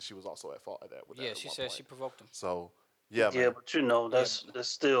Rihanna said that she was also at fault at that. With that Yeah, at she one said point. she provoked him. So, yeah, Yeah, man. but that's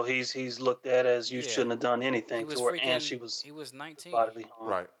still he's looked at as you shouldn't have done anything He to was her, and she was He was 19. bodily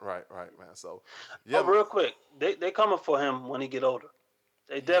harm. Right, man. So, yeah, Oh, real quick, they coming for him when he get older.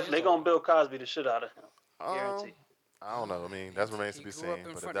 They definitely gonna Bill Cosby the shit out of him. Guaranteed. I don't know. I mean, that remains to He be grew seen. up in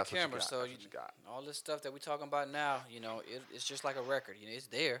But if front of that's what you camera, got, so that's what you got. all this stuff that we're talking about now, it's just like a record. It's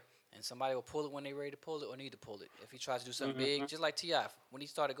there, and somebody will pull it when they're ready to pull it or need to pull it. If he tries to do something big, just like T.I., when he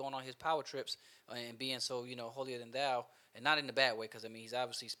started going on his power trips and being so, holier than thou, and not in the bad way, because, he's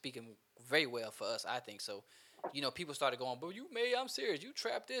obviously speaking very well for us, I think so. people started going, "But you made, I'm serious. You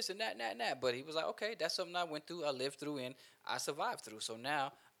trapped this and that and that and that." But he was like, "Okay, that's something I went through, I lived through, and I survived through. So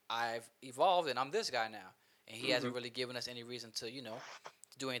now I've evolved, and I'm this guy now." And he hasn't really given us any reason to, to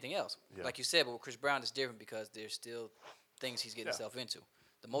do anything else. Yeah. Like you said, but with Chris Brown, it's different because there's still things he's getting Yeah. himself into.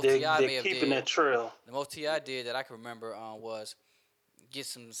 The most They're may have keeping did, that trail. the most Ti did that I can remember was get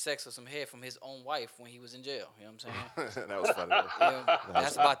some sex or some head from his own wife when he was in jail. You know what I'm saying? That was funny.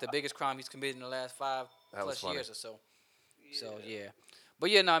 That's about the biggest crime he's committed in the last 5+ years or so. So yeah, but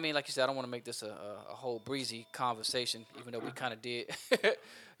yeah, no, I mean, like you said, I don't want to make this a whole breezy conversation, even though we kind of did,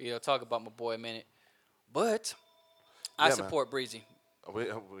 talk about my boy a minute. But I Yeah, support Breezy.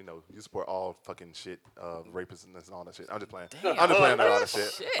 We know you support all fucking shit, rapists and all that shit. I'm just playing. Damn. I'm just playing all that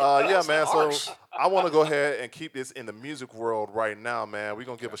shit. Shit, Yeah, that's man. harsh. So I want to go ahead and keep this in the music world right now, man. We're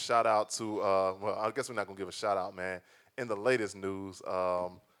gonna give a shout out to. Well, I guess we're not gonna give a shout out, man. In the latest news,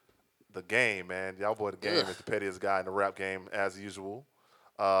 the Game, man. Y'all boy, the Game is the pettiest guy in the rap game as usual.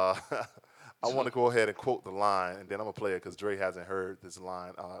 I want to go ahead and quote the line, and then I'm gonna play it because Dre hasn't heard this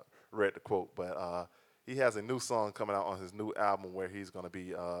line, read the quote, but he has a new song coming out on his new album where he's gonna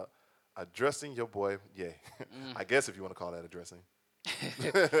be addressing your boy. Yeah, I guess if you want to call that addressing.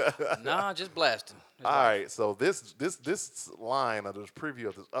 Nah, just blasting. All right, so this line of this preview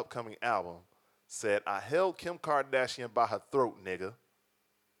of this upcoming album said, "I held Kim Kardashian by her throat, nigga.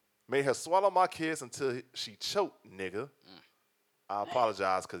 Made her swallow my kids until she choked, nigga. I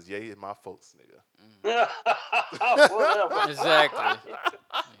apologize, cause Ye is my folks, nigga." Whatever. Exactly.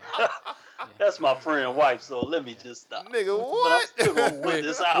 That's my friend wife, so let me just stop. Nigga, But I'm what? still gonna whip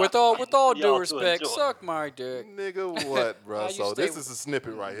this out. With all due Y'all to respect, enjoy. suck my dick. Nigga, what, How bro? you So stay- this is a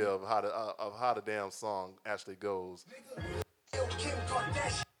snippet right here of how the damn song actually goes. Yo, Kim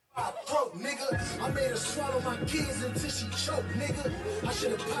Kardashian, my throat, nigga. I made her swallow my kids until she choked, nigga. I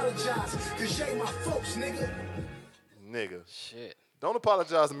should apologize, cause you ain't my folks, nigga. Nigga, Shit. don't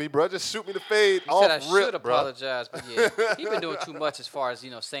apologize to me, bro. Just shoot me the fade He off said I rip, should bro. apologize, but yeah, he been doing too much as far as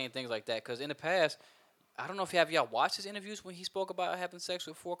saying things like that. Because in the past, I don't know if y'all watched his interviews when he spoke about having sex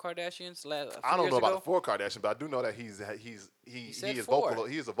with 4 Kardashians. I don't know about the 4 Kardashians, but I do know that he said is 4. vocal.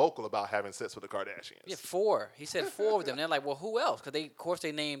 He is vocal about having sex with the Kardashians. Yeah, 4. He said 4 of them. They're like, well, who else? Because of course,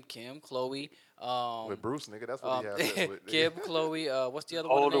 they named Kim, Chloe, With Bruce, nigga, that's what he has sex with. Kim, Chloe. What's the other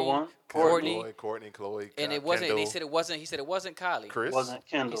Older one? one, Courtney. Chloe, And it wasn't. They Kendall, said it wasn't. He said it wasn't Kylie. Chris. Wasn't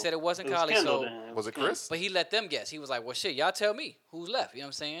Kendall. He said it wasn't was Kylie, Kendall so- then. Was it Kendall. Chris? But he let them guess. He was like, well, shit, y'all tell me who's left. You know what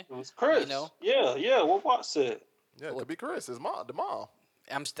I'm saying? It was Chris. Yeah. What Watt said. Yeah, it could be Chris. His mom, the mom.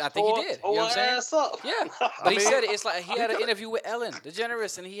 I think he did. You know what I'm saying? Ass up. Yeah, but he mean, said it. It's like he had an interview with Ellen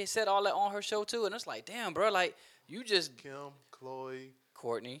DeGeneres, and he said all that on her show too. And it's like, damn, bro, like you just Kim, Chloe,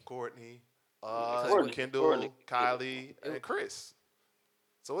 Courtney. Courtney, Courtney, Kendall, Courtney. Kylie, and Chris.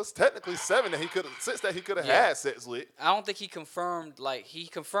 So it's technically 7 that he could have Yeah. had sex with. I don't think he confirmed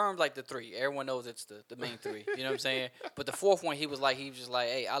like the 3. Everyone knows it's the main 3. You know what I'm saying? But the 4th one, he was just like,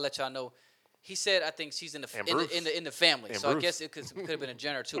 hey, I'll let y'all know. He said, I think she's in the And in the, Bruce. in the in the family. And So I Bruce. guess it could have been a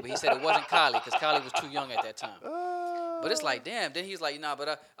Jenner too. But he said it wasn't Kylie because Kylie was too young at that time. But it's like, damn. Then he's like, nah, but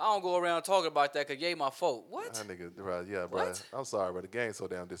I don't go around talking about that because Ye my fault. What? That nigga, bro, yeah, bro. What? I'm sorry, bro. The game's so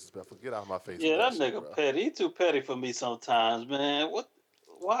damn disrespectful. Get out of my face. Yeah, with that shit, nigga bro. petty. He too petty for me sometimes, man. What?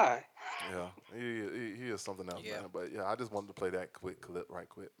 Why? Yeah, he is something else, Yeah. man. But yeah, I just wanted to play that quick clip right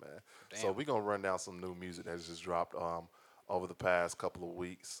quick, man. So Damn. we're gonna run down some new music that's just dropped over the past couple of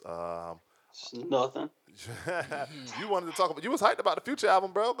weeks. It's nothing. You wanted to talk about, you was hyped about the Future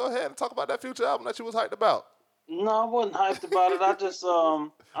album, bro. Go ahead and talk about that Future album that you was hyped about. No, I wasn't hyped about it. I just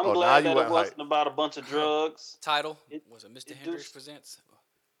I'm now glad you that it wasn't wasn't hyped. about a bunch of drugs. Title It- was it Mr. it Hendrix do- presents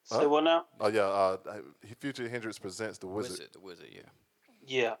Say what now? Oh yeah, Future Hendrix presents The Wizard. The Wizard. Yeah.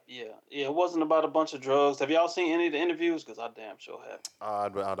 Yeah. It wasn't about a bunch of drugs. Have y'all seen any of the interviews? Because I damn sure haven't.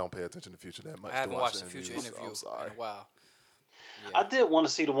 I don't pay attention to Future that much. I haven't to watch watched the Future interviews, so interview I'm sorry. in a while. I did want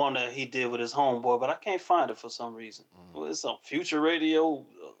to see the one that he did with his homeboy, but I can't find it for some reason. Well, it's on Future Radio,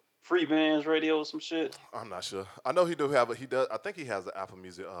 Free Bands Radio, or some shit. I'm not sure. I know he does. I think he has an Apple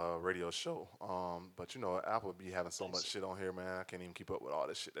Music radio show. But you know, Apple be having so much shit on here, man. I can't even keep up with all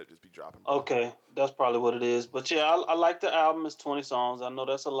this shit that just be dropping. bro. Okay, that's probably what it is. But yeah, I like the album. It's 20 songs. I know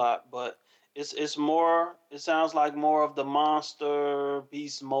that's a lot, but it's more. It sounds like more of the Monster,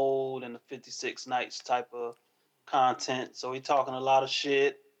 Beast Mode, and the 56 Nights type of content. So he talking a lot of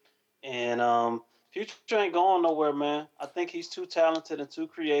shit, and Future ain't going nowhere, man. I think he's too talented and too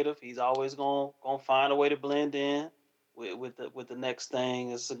creative. He's always gonna find a way to blend in with the next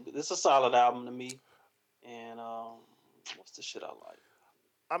thing. It's a solid album to me. And what's the shit I like?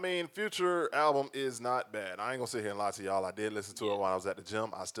 I mean, Future album is not bad. I ain't gonna sit here and lie to y'all. I did listen to it while I was at the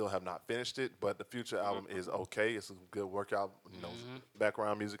gym. I still have not finished it, but the Future album is okay. It's a good workout,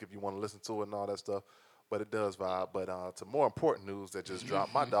 background music if you want to listen to it and all that stuff. But it does vibe. But to more important news that just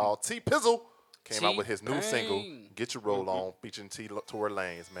dropped, my dog T Pizzle came out with his new single, "Get Your Roll On," featuring Tory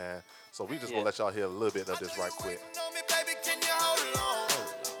Lanez, man. So we just gonna let y'all hear a little bit of this right quick.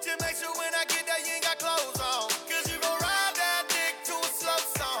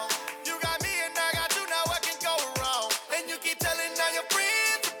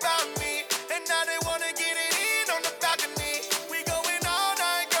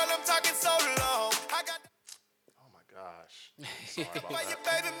 Sorry about that. Your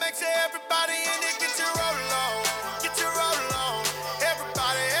baby make sure everybody in it get your roll on. Get your roll on.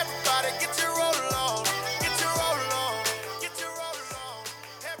 Everybody, get your roll on. Get your roll on. Get your roll on.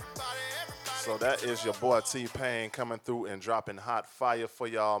 Everybody. So that is your boy T-Pain coming through and dropping hot fire for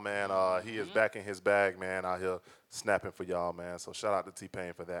y'all, man. He is back in his bag, man, out here snapping for y'all, man. So shout out to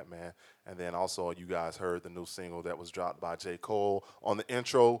T-Pain for that, man. And then also you guys heard the new single that was dropped by J. Cole on the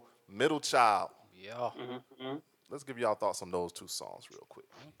intro, Middle Child. Yeah. Let's give y'all thoughts on those two songs real quick.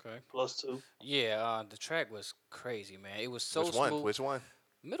 Okay. +2. Yeah, the track was crazy, man. It was so Which one? smooth. Which one?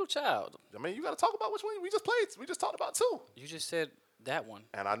 Middle Child. I mean, you got to talk about which one we just played. We just talked about two. You just said that one.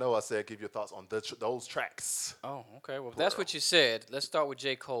 And I know I said give your thoughts on those tracks. Oh, okay. Well, if that's what you said, let's start with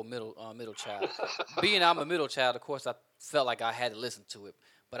J. Cole, Middle Child. Being I'm a middle child, of course, I felt like I had to listen to it.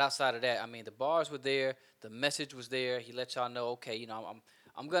 But outside of that, I mean, the bars were there, the message was there. He let y'all know, okay,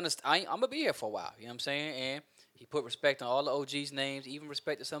 I'm gonna be here for a while. You know what I'm saying? And he put respect on all the OGs' names, even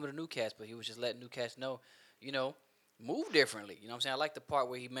respected some of the new cats. But he was just letting new cats know, move differently. You know what I'm saying? I like the part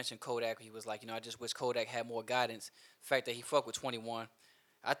where he mentioned Kodak. He was like, I just wish Kodak had more guidance. The fact that he fucked with 21.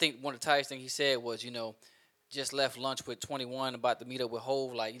 I think one of the tightest things he said was, just left lunch with 21, about to meet up with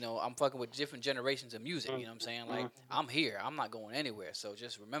Hove. Like, I'm fucking with different generations of music. You know what I'm saying? Like, I'm here. I'm not going anywhere. So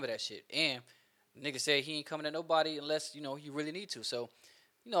just remember that shit. And nigga said he ain't coming to nobody unless, you really need to. So,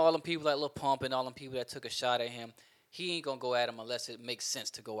 all them people like Lil Pump and all them people that took a shot at him, he ain't going to go at him unless it makes sense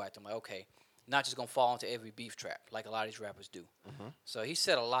to go at them. Like, okay, not just going to fall into every beef trap like a lot of these rappers do. So he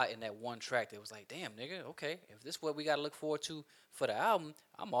said a lot in that one track that was like, damn, nigga, okay, if this is what we got to look forward to for the album,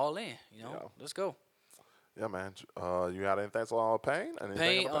 I'm all in. Let's go. Yeah, man. You got anything on Pain?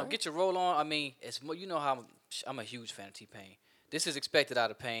 Pain, get your roll on. I mean, it's more, how I'm a huge fan of T-Pain. This is expected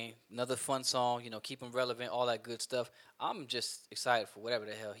out of Pain. Another fun song, keep him relevant, all that good stuff. I'm just excited for whatever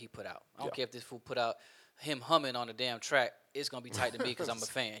the hell he put out. I don't care if this fool put out him humming on the damn track. It's going to be tight to me because I'm a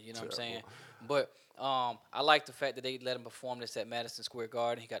fan. You know what I'm saying? But I like the fact that they let him perform this at Madison Square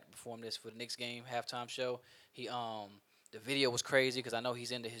Garden. He got to perform this for the Knicks game halftime show. The video was crazy because I know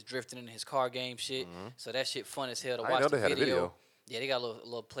he's into his drifting in his car game shit. So that shit fun as hell to watch the had a video. Yeah, they got a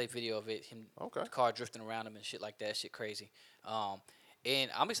little play video of it, him the car drifting around him and shit like that. Shit crazy.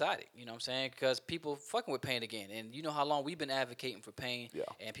 And I'm excited, you know what I'm saying? Because people fucking with Pain again. And you know how long we've been advocating for Pain. Yeah.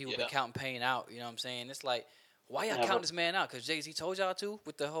 And people been counting Pain out, you know what I'm saying? It's like, why y'all counting this man out? Because Jay-Z told y'all to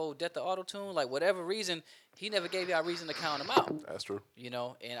with the whole Death of Auto-Tune? Like, whatever reason, he never gave y'all reason to count him out. That's true.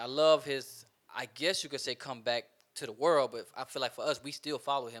 And I love his, I guess you could say, comeback to the world. But I feel like for us, we still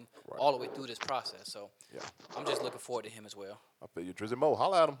follow him all the way through this process. So I'm just looking forward to him as well. I feel you. Drizzy Mo,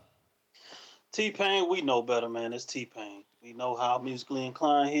 holla at him. T-Pain, we know better, man. It's T-Pain. We know how musically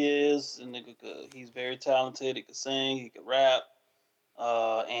inclined he is. And he's very talented. He can sing, he can rap,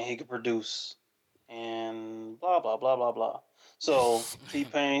 and he can produce. And blah, blah, blah, blah, blah. So,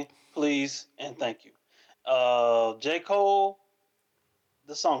 T-Pain, please, and thank you. J. Cole,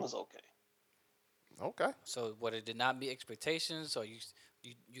 the song is okay. Okay. So, it did not meet expectations? Or you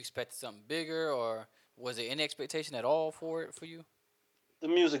expected something bigger? Or was there any expectation at all for you? The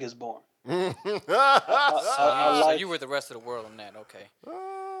music is boring. So you were the rest of the world on that, okay?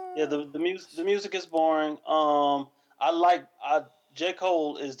 Yeah, the music is boring. J.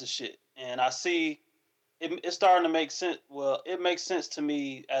 Cole is the shit, and I see it's starting to make sense. Well, it makes sense to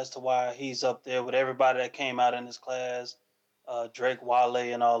me as to why he's up there with everybody that came out in his class, Drake, Wale,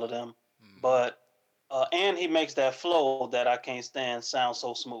 and all of them. But and he makes that flow that I can't stand sound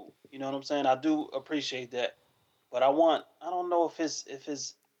so smooth. You know what I'm saying? I do appreciate that, but I don't know if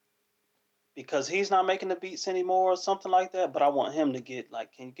it's because he's not making the beats anymore or something like that, but I want him to get,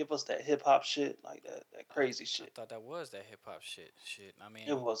 like, can you give us that hip-hop shit? Like, that crazy shit. I thought that was that hip-hop shit. I mean...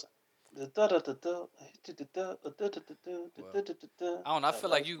 It wasn't. I don't know. I feel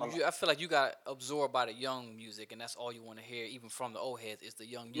like you got absorbed by the young music, and that's all you want to hear, even from the old heads, is the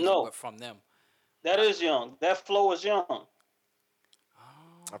young music, but from them. That is young. That flow is young.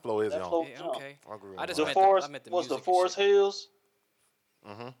 That flow is young. Yeah, okay. I agree. I just the meant Forest, I meant the was music the Forest Hills?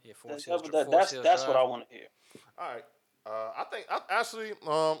 Yeah, Forest That, Hills, that, Forest that's Hills that's what I Drive. want to hear. All right. I think actually,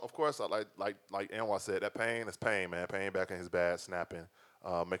 of course, I like Anwar said, that pain is pain, man. Pain back in his bag, snapping,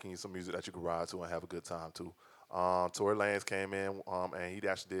 making you some music that you can ride to and have a good time to. Tory Lanez came in, and he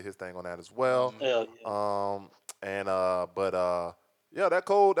actually did his thing on that as well. Hell yeah. And but yeah, that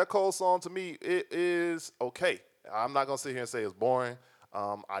cold song to me it is okay. I'm not gonna sit here and say it's boring.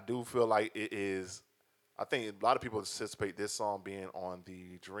 I do feel like it is. I think a lot of people anticipate this song being on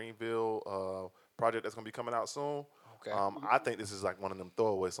the Dreamville project that's gonna be coming out soon. Okay. I think this is like one of them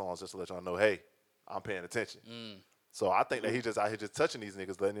throwaway songs just to let y'all know, hey, I'm paying attention. So I think that he just out here just touching these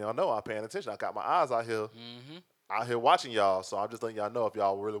niggas, letting y'all know I'm paying attention. I got my eyes out here watching y'all. So I'm just letting y'all know if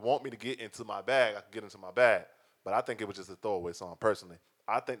y'all really want me to get into my bag, I can get into my bag. But I think it was just a throwaway song personally.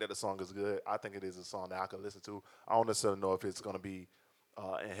 I think that the song is good. I think it is a song that I could listen to. I don't necessarily know if it's gonna be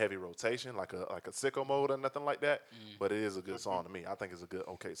in heavy rotation, like a sicko mode or nothing like that. But it is a good song to me. I think it's a good,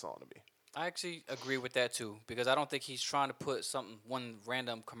 okay song to me. I actually agree with that too because I don't think he's trying to put one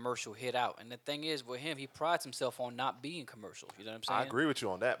random commercial hit out. And the thing is, with him, he prides himself on not being commercial. You know what I'm saying? I agree with you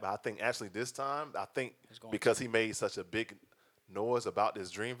on that, but I think actually this time, I think going because he made such a big noise about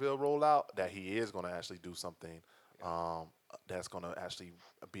this Dreamville rollout, that he is going to actually do something that's going to actually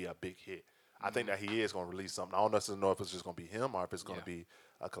be a big hit. I think that he is going to release something. I don't necessarily know if it's just going to be him or if it's going to be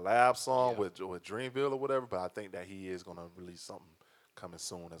a collab song with Dreamville or whatever, but I think that he is going to release something coming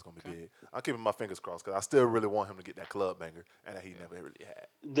soon that's going to be big. I'm keeping my fingers crossed because I still really want him to get that club banger, and that he never really had.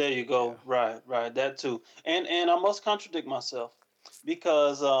 There you go. Right, that too. And I must contradict myself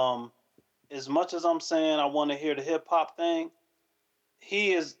because as much as I'm saying I want to hear the hip hop thing,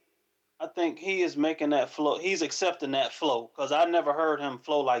 he is. I think he is making that flow. He's accepting that flow because I never heard him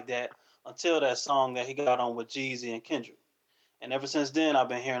flow like that until that song that he got on with Jeezy and Kendrick. And ever since then, I've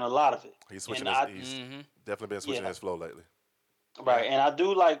been hearing a lot of it. He's switching. And He's definitely been switching his flow lately. right, and I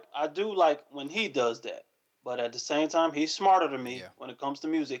do like when he does that. But at the same time, he's smarter than me when it comes to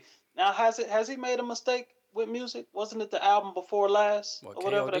music. Now, has he made a mistake with music? Wasn't it the album before last or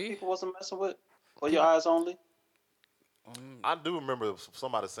whatever that KOD? people wasn't messing with? For Your Eyes Only. I do remember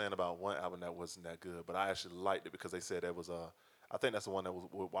somebody saying about one album that wasn't that good, but I actually liked it because they said that was I think that's the one that was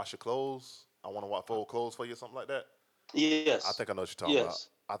with Wash Your Clothes. I want to fold clothes for you, something like that. Yes. I think I know what you're talking about.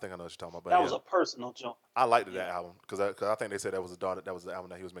 I think I know what you're talking about. But That was a personal joint. I liked that album because I think they said that was that was the album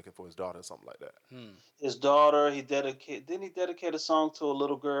that he was making for his daughter or something like that. His daughter, didn't he dedicate a song to a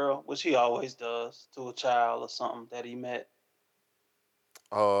little girl, which he always does, to a child or something that he met.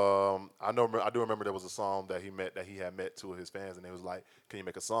 I do remember there was a song that he had met two of his fans, and they was like, "Can you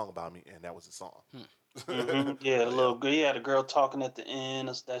make a song about me?" And that was the song. Yeah, the little girl. He had a girl talking at the end.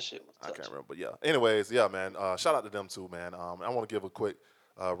 That shit was I touching. can't remember, but yeah. Anyways, yeah, man. Shout out to them too, man. I want to give a quick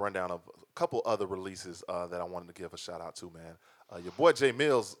rundown of a couple other releases that I wanted to give a shout out to, man. Your boy Jay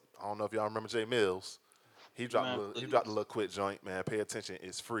Mills. I don't know if y'all remember Jay Mills. He dropped a little quick joint, man. Pay Attention,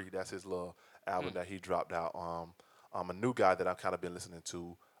 It's Free. That's his little album that he dropped out. A new guy that I've kind of been listening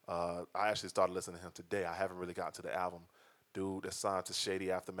to. I actually started listening to him today. I haven't really gotten to the album. Dude that's signed to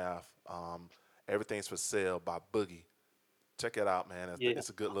Shady Aftermath. Everything's for Sale by Boogie. Check it out, man. It's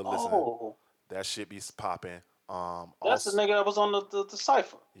a good little listen. That shit be popping. That's the nigga that was on the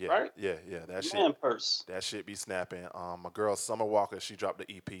Cypher, right? Yeah. That shit. Man purse. That shit be snapping. My girl Summer Walker, she dropped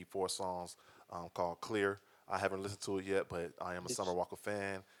the EP, 4 songs, called Clear. I haven't listened to it yet, but I am a Summer Walker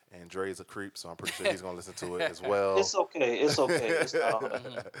fan, and Dre's a creep, so I'm pretty sure he's gonna listen to it as well. It's okay. It's not all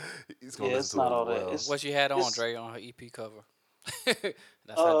that. He's gonna listen to it all as well. that. What she had on, Dre, on her EP cover?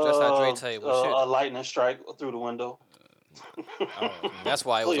 That's how Dre tell you what shit. A lightning strike through the window. That's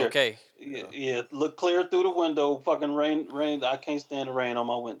why it was okay. Yeah, look clear through the window. Fucking rain. I can't stand the rain on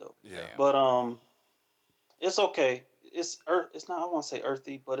my window. Yeah. But it's okay. It's not. I want to say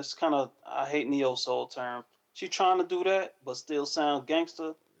earthy, but it's kind of. I hate neo soul term. She trying to do that, but still sound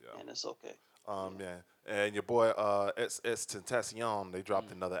gangster, and it's okay. Yeah. And your boy it's Tentacion. They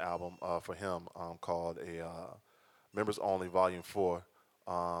dropped another album for him called Members Only Volume 4.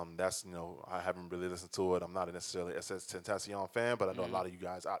 That's, I haven't really listened to it. I'm not necessarily a Tentacion fan, but I know a lot of you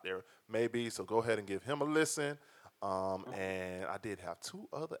guys out there may be. So go ahead and give him a listen. And I did have 2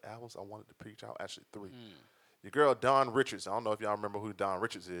 other albums I wanted to preach out. Actually, 3. Your girl Dawn Richards. I don't know if y'all remember who Dawn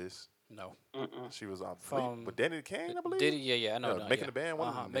Richards is. No. She was From with Danny Kane, I believe. Diddy, yeah, I know. Yeah, making the band. One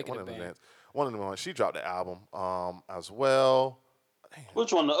of them. Making the band. One of them. She dropped the album as well. Damn.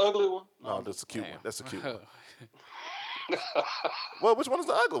 Which one? The ugly one? No, that's a cute one. That's a cute one. Well, which one is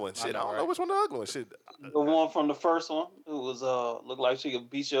the ugly one? Shit, I don't know which one the ugly one. Shit. The one from the first one, who was looked like she could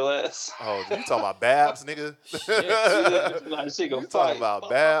beat your ass. Oh, you talking about Babs, nigga? Like she You could talking fight. about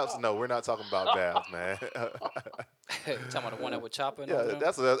Babs? No, we're not talking about Babs, man. You talking about the one that with Chopper? And all Yeah, them?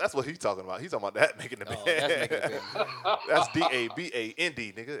 that's what he's talking about. He's talking about that making the band. Oh, that's making a band. That's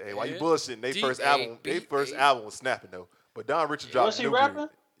DABAND, nigga. Hey, why you Yeah. bullshitting? They first album was snapping though. But Don Richards dropped Was she New Breed. rapping?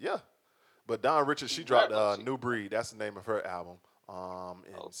 Yeah. But Don Richards, she dropped New Breed. That's the name of her album.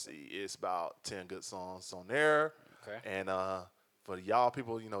 And see, it's about 10 good songs on there. Okay. And for y'all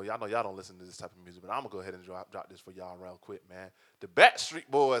people, y'all know y'all don't listen to this type of music, but I'm gonna go ahead and drop this for y'all real quick, man. The Backstreet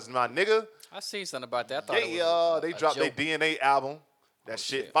Boys, my nigga. I seen something about that. I thought it was They a dropped their joke. DNA album. That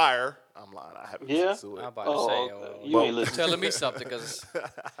shit shit. fire. I'm lying. I haven't Yeah? listened to I'm it. about to Oh, say, okay. You ain't you're listening. telling me something because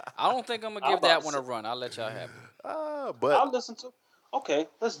I don't think I'm gonna give about that to one a say- run. I'll let y'all have it. But I'll listen to. Okay,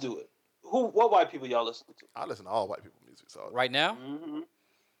 let's do it. What white people y'all listen to? I listen to all white people music. So Right now,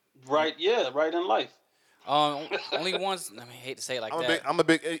 Right, yeah, right in life. only ones. I mean, I hate to say it like I'm that. a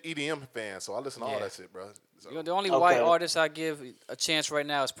big EDM fan, so I listen to all Yeah. that shit, bro. So, You know, the only Okay. white artist I give a chance right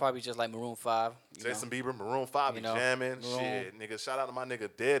now is probably just like Maroon 5. You know? Justin Bieber, Maroon 5 be You know, jamming. Maroon. Shit, nigga. Shout out to my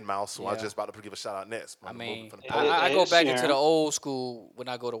nigga Dead Mouse, who I Yeah. just about to give a shout out next. I mean, From the Ed- Poet. I go back into Sheeran. the old school when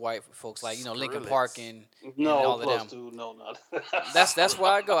I go to white folks like Linkin Skrillex. Park and No, all of close them. to no, not. That's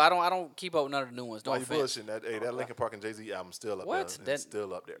where I go. I don't keep up with none of the new ones. No Why you offense. bullshitting? That Linkin Park and Jay-Z album still up What? there. That- It's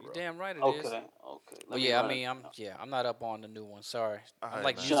still up there, bro. You're damn right it is. Okay, okay. But Let me yeah, I run mean, it. I'm not up on the new one. Sorry, All I'm right,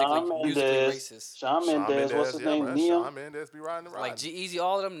 like man. musically racist. Shawn Mendes, what's his name? man. Neil. Shawn Mendes be riding the ride. Like G-Eazy,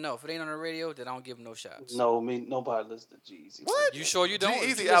 all of them. No, if it ain't on the radio, then I don't give them no shots. No, nobody listens to Jeezy. What? You sure you don't? If G-Eazy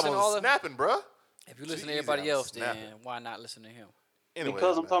you listen to album all of- snapping, bro. If you listen to G-Eazy everybody album else, then snapping. why not listen to him? Anyways,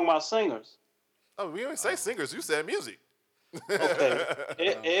 Because I'm man. talking about singers. Oh, we didn't say singers. You said music. Okay,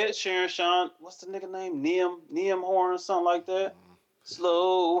 Ed Sheeran, Sean, what's the nigga name? Neum Horn, something like that.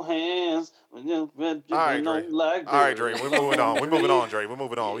 Slow hands. All right, Dre. Like All right, Dre. We're moving on. We're moving on, Dre. Dre. We're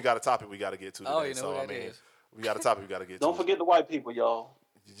moving on. We got a topic we got to get to today. Oh, you know so who I that mean, is. we got a topic we got to get to. Don't forget the white people, y'all.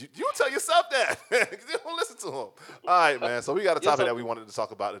 You tell yourself that. You don't listen to him. All right, man. So we got a Yes, topic I that do. we wanted to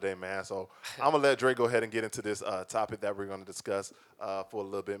talk about today, man. So I'm gonna let Dre go ahead and get into this topic that we're gonna discuss for a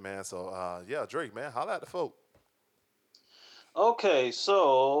little bit, man. So yeah, Dre, man, holla at the folk. Okay,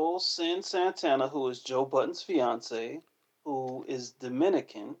 so Sin Santana, who is Joe Button's fiance, who is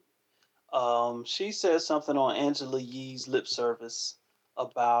Dominican, she said something on Angela Yee's lip service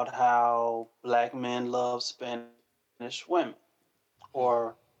about how black men love Spanish women,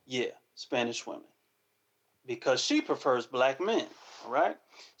 or Spanish women, because she prefers black men. All right,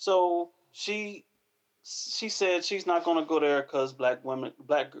 so she said she's not going to go there because black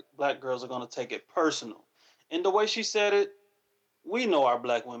girls are going to take it personal, and the way she said it. We know our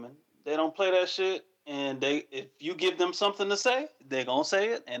black women. They don't play that shit, and if you give them something to say, they're gonna say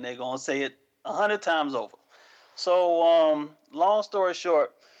it, and they're gonna say it 100 times over. So, long story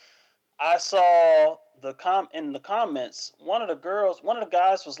short, I saw in the comments, one of the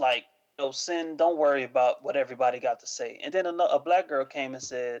guys was like, "Yo, Sin, don't worry about what everybody got to say." And then a black girl came and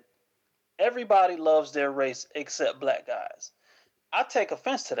said, "Everybody loves their race except black guys." I take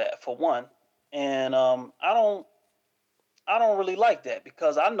offense to that for one, and I don't really like that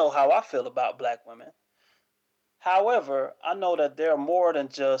because I know how I feel about black women. However, I know that they're more than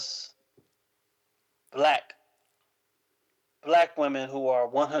just black women who are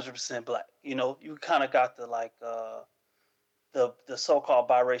 100% black. You know, you kind of got the so-called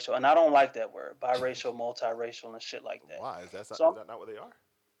biracial, and I don't like that word, biracial, multiracial, and shit like that. Why is that? So- Is that not what they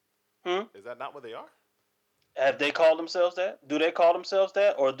are? Is that not what they are? Have they called themselves that? Do they call themselves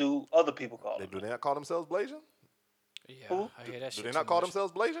that, or do other people call Do them? they not call themselves Blasian? Yeah, Who? I hear that Do shit. they too not call much.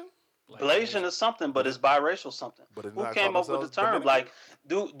 themselves Blasian? Blasian is something, but it's biracial something. But it's Who not came called up with the themselves term? Like,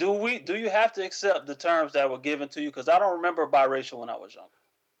 do you have to accept the terms that were given to you? Because I don't remember biracial when I was younger.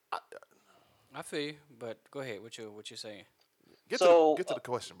 I feel you, but go ahead. What you saying? Get So, to the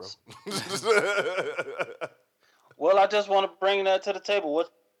question, bro. Well, I just want to bring that to the table. What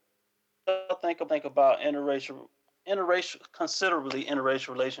do you think about considerably interracial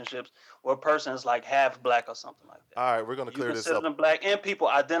relationships where a person is like half black or something like that? All right, we're gonna You clear this consider up. them black, and people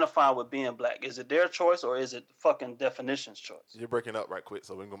identify with being black. Is it their choice or is it fucking definition's choice? You're breaking up right quick,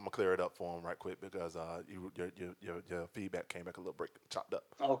 so we're gonna clear it up for him right quick because your feedback came back a little chopped up.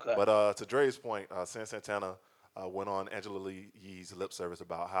 Okay. But to Dre's point, San Santana went on Angela Lee Yee's lip service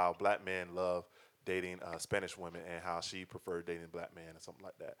about how black men love dating Spanish women and how she preferred dating black men and something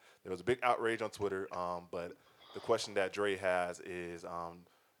like that. There was a big outrage on Twitter, but the question that Dre has is,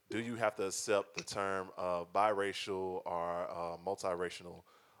 do you have to accept the term biracial or multiracial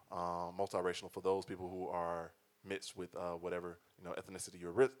for those people who are mixed with whatever ethnicity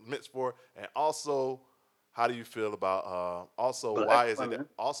you're mixed for, and also how do you feel about Black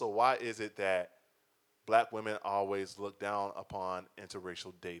why is it that black women always look down upon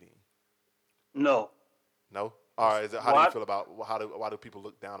interracial dating? No. No? All right. How do Why you feel about why do people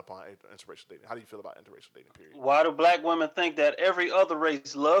look down upon interracial dating? How do you feel about interracial dating? Period. why do black women think that every other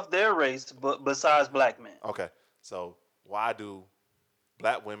race love their race, but besides black men? Okay. So why do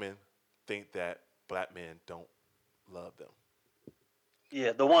black women think that black men don't love them?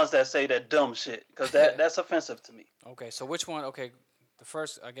 Yeah, the ones that say that dumb shit, because that's offensive to me. Okay, so which one? Okay, the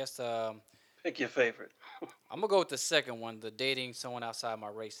first, I guess, Pick your favorite. I'm gonna go with the second one, the dating someone outside my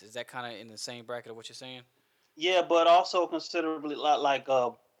race. Is that kind of in the same bracket of what you're saying? Yeah, but also considerably like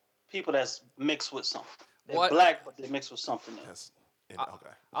people that's mixed with something. They're What? black, but they mixed with something else. That's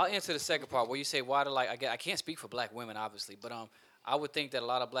okay. I'll answer the second part where you say why do like I can't speak for black women obviously, but I would think that a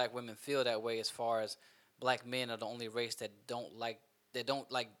lot of black women feel that way as far as black men are the only race that don't like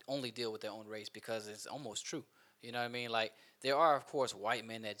only deal with their own race because it's almost true. You know what I mean? Like there are of course white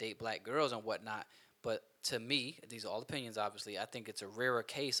men that date black girls and whatnot, but to me, these are all opinions obviously, I think it's a rarer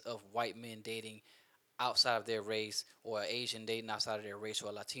case of white men dating outside of their race or Asian dating outside of their race or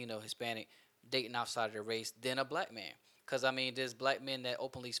a Latino, Hispanic dating outside of their race than a black man. Because, I mean, there's black men that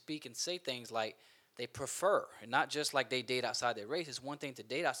openly speak and say things like they prefer, and not just like they date outside their race. It's one thing to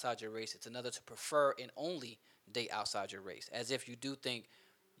date outside your race. It's another to prefer and only date outside your race. As if you do think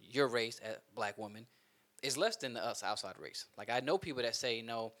your race, black woman, is less than the us outside race. Like, I know people that say,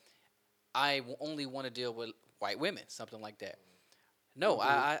 no, I only want to deal with white women, something like that. No,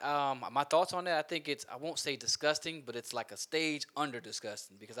 my thoughts on that, I think I won't say disgusting, but it's like a stage under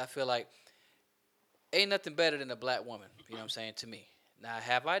disgusting because I feel like ain't nothing better than a black woman, you know what I'm saying, to me. Now,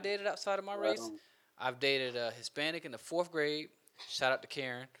 have I dated outside of my race? I've dated a Hispanic in the 4th grade. Shout out to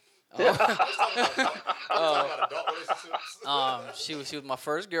Karen. She was my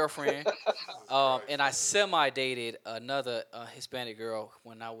first girlfriend. And I semi-dated another Hispanic girl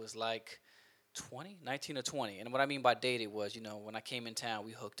when I was like 19 or 20. And what I mean by dated was, when I came in town,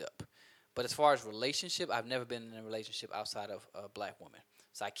 we hooked up. But as far as relationship, I've never been in a relationship outside of a black woman.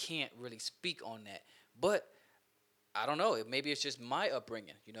 So I can't really speak on that. But I don't know. Maybe it's just my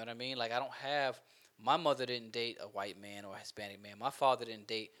upbringing. You know what I mean? Like my mother didn't date a white man or a Hispanic man. My father didn't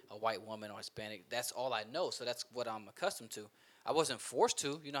date a white woman or Hispanic. That's all I know. So that's what I'm accustomed to. I wasn't forced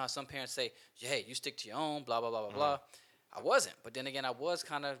to. You know how some parents say, hey, you stick to your own, blah, blah, blah, blah, blah. I wasn't. But then again, I was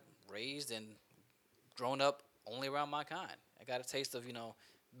kind of raised and grown up only around my kind. I got a taste of,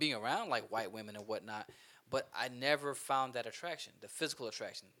 being around like white women and whatnot. But I never found that attraction, the physical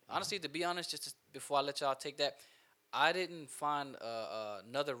attraction. Honestly, to be honest, before I let y'all take that, I didn't find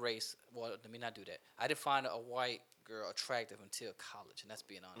another race. Well, let me not do that. I didn't find a white girl attractive until college, and that's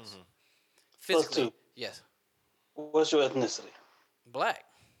being honest. Physically, yes. What's your ethnicity? Black.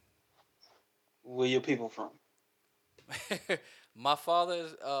 Where your people from? My father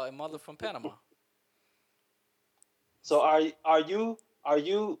and mother from Panama. So are you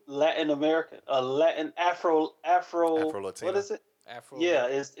Latin American? Latin Afro Afro-Latino. What is it? Afro. Yeah,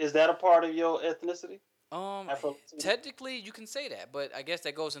 is that a part of your ethnicity? Technically, you can say that, but I guess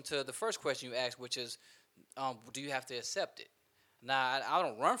that goes into the first question you asked, which is, do you have to accept it? Now, I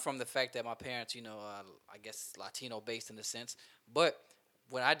don't run from the fact that my parents, I guess Latino based in a sense, but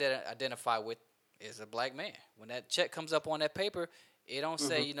what I identify with is a black man. When that check comes up on that paper, it don't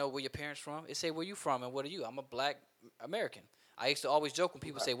say, where your parents from. It say, where you from and what are you? I'm a black American. I used to always joke when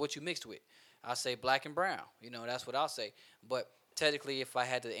people say, what you mixed with? I say black and brown. That's what I'll say. But technically, if I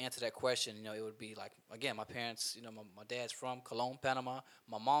had to answer that question, it would be like, again, my parents, my dad's from Cologne, Panama.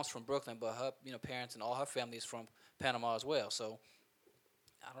 My mom's from Brooklyn, but her, parents and all her family is from Panama as well. So,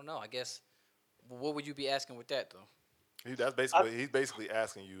 I don't know. I guess, what would you be asking with that, though? He's basically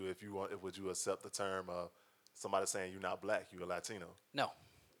asking you would you accept the term of somebody saying you're not black, you're a Latino? No,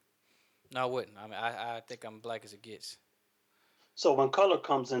 I wouldn't. I mean, I think I'm black as it gets. So when color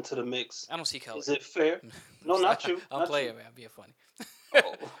comes into the mix, I don't see color. Is it fair? No, not you. I'm playing, man. I'm being funny.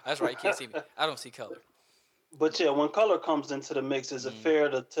 Oh. That's right. You can't see me. I don't see color. But yeah, when color comes into the mix, is it fair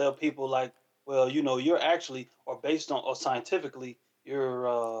to tell people like, well, you're actually, or based on, or scientifically,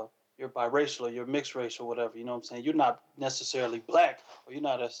 you're biracial or you're mixed race or whatever. You know what I'm saying? You're not necessarily black or you're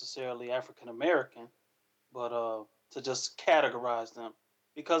not necessarily African American, but to just categorize them,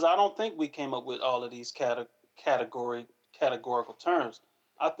 because I don't think we came up with all of these categorical terms.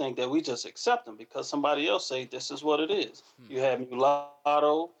 I think that we just accept them because somebody else say this is what it is. You have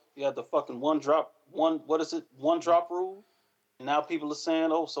mulatto, you have the fucking one drop rule, and now people are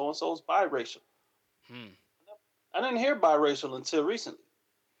saying, oh, so and so is biracial. I didn't hear biracial until recently.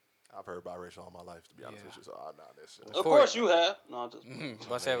 I've heard biracial all my life, to be honest with you. So I'm not that shit. Of course you have. No, just.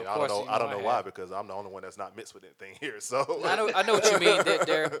 I don't know why, because I'm the only one that's not mixed with anything here. So I know what you mean.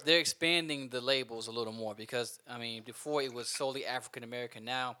 They're expanding the labels a little more because before it was solely African American.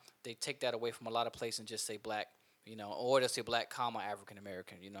 Now they take that away from a lot of places and just say black. or they'll say black, comma African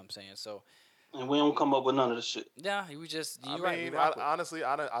American. You know what I'm saying? So And we don't come up with none of this shit. yeah, we just I you're right. We mean, rock with. honestly,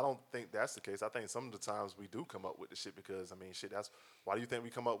 I don't think that's the case. I think some of the times we do come up with the shit because I mean, shit. That's why do you think we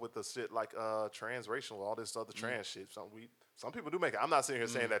come up with the shit like transracial, all this other trans shit? Some people do make it. I'm not sitting here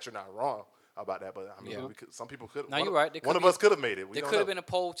saying that you're not wrong about that, but I mean, Yeah. some people could. No, one you're of, right. one of us could have made it. We There don't could have know. been a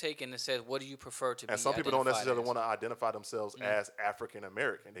poll taken that says, "What do you prefer to be?" And some people don't identified necessarily as? want to identify themselves as African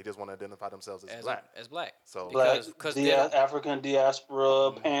American. They just want to identify themselves as black. As black. So Black, Because they don't. African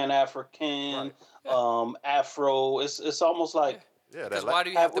diaspora, Pan African, right, Yeah. Afro. It's almost Yeah. like yeah, Because that why do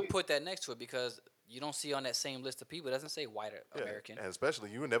you have have to we? put that next to it? Because you don't see on that same list of people. It doesn't say white yeah, American. and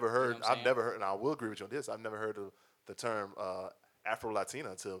especially you never heard. what I'm I've saying? never heard, and I will agree with you on this. I've never heard of the term Afro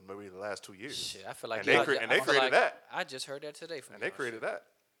Latina until maybe the last 2 years. Shit, I feel like and they, y'all- and they I feel created like that, I just heard that today from and they y'all, created shit. that.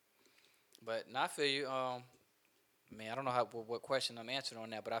 But no, I feel you. Man, I don't know what question I'm answering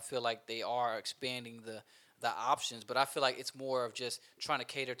on that, but I feel like they are expanding the options. But I feel like it's more of just trying to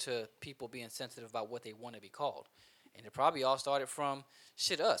cater to people being sensitive about what they want to be called. And it probably all started from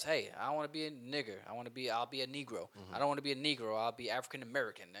us. Hey, I want to be a nigger. I'll be a Negro. I don't want to be a Negro. I'll be African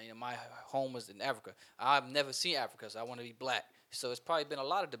American. My home was in Africa. I've never seen Africa, so I want to be black. So it's probably been a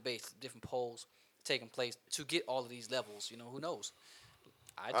lot of debates, different polls taking place to get all of these levels. Who knows?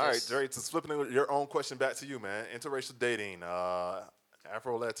 All right, Dre, to flipping your own question back to you, man. Interracial dating,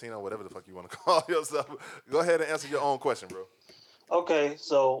 Afro Latino, whatever the fuck you want to call yourself. Go ahead and answer your own question, bro. Okay,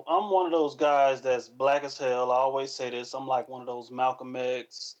 so I'm one of those guys that's black as hell. I always say this. I'm like one of those Malcolm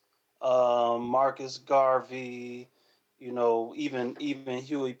X, Marcus Garvey, even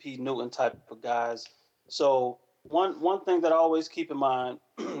Huey P. Newton type of guys. So one thing that I always keep in mind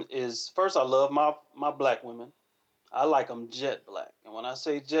is first I love my black women. I like them jet black, and when I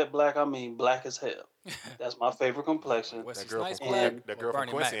say jet black, I mean black as hell. That's my favorite complexion. Wesley That girl Snipes from black, And that or girl from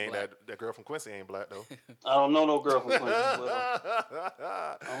Bernie Quincy Mac ain't black? that girl from Quincy ain't black though. I don't know no girl from Quincy.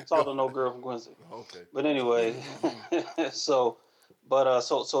 I don't talk to no girl from Quincy. Okay. But anyway, so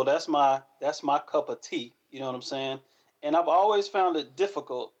so that's my cup of tea. You know what I'm saying? And I've always found it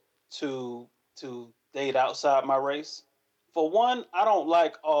difficult to date outside my race. For one, I don't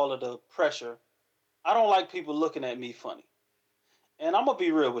like all of the pressure. I don't like people looking at me funny. And I'm gonna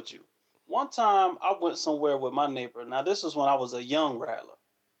be real with you. One time I went somewhere with my neighbor. Now this is when I was a young rattler.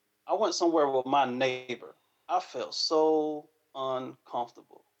 I went somewhere with my neighbor. I felt so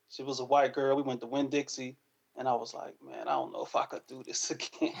uncomfortable. She was a white girl. We went to Winn Dixie, and I was like, man, I don't know if I could do this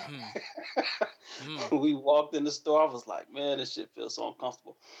again. We walked in the store. I was like, man, this shit feels so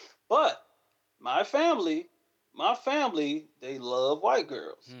uncomfortable. But my family, they love white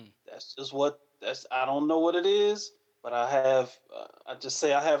girls. That's just what that's. I don't know what it is, but I have. I just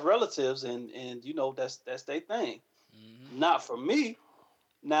say I have relatives, and that's their thing. Not for me.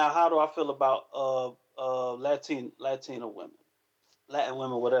 Now, how do I feel about Latino women, Latin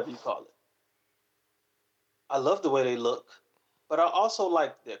women, whatever you call it? I love the way they look, but I also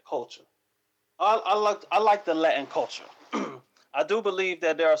like their culture. I like the Latin culture. I do believe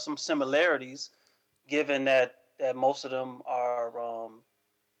that there are some similarities, given that most of them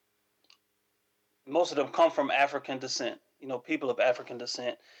come from African descent. People of African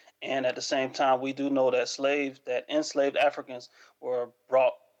descent, and at the same time, we do know that enslaved Africans were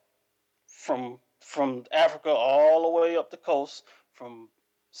brought from Africa all the way up the coast, from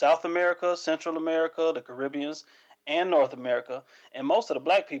South America, Central America, the Caribbeans, and North America. And most of the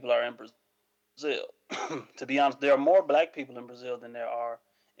black people are in Brazil. To be honest, there are more black people in Brazil than there are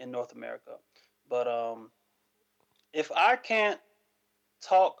in North America. But if I can't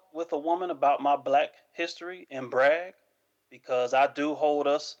talk with a woman about my black history and brag, because I do hold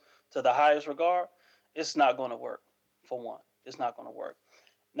us to the highest regard, it's not going to work. For one, it's not going to work.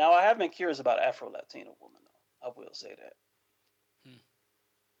 Now, I have been curious about Afro Latino women, though. I will say that.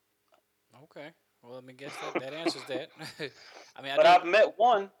 Okay. Well, I mean, guess that answers that. I mean, I But do. I've met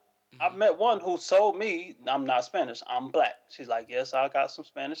one. I've met one who told me I'm not Spanish. I'm black. She's like, yes, I got some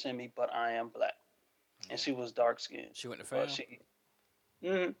Spanish in me, but I am black. And she was dark skinned. She went to But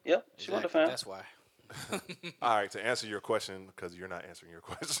fam. yep, she went to fam. That's why. All right, to answer your question, because you're not answering your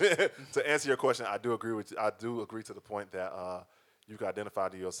question. To answer your question, I do agree with you. I do agree to the point that you can identify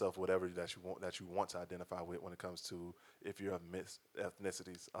to yourself whatever that you want to identify with when it comes to if you're of mixed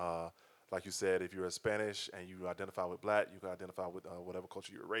ethnicities. Like you said, if you're a Spanish and you identify with black, you can identify with whatever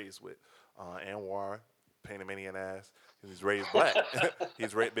culture you were raised with. Anwar, Panamanian ass, he's raised black. He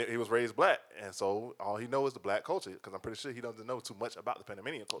was raised black, and so all he knows is the black culture. Because I'm pretty sure he doesn't know too much about the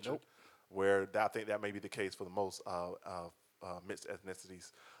Panamanian culture. Nope. Where I think that may be the case for the most mixed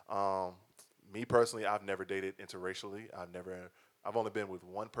ethnicities. Me personally, I've never dated interracially. I've only been with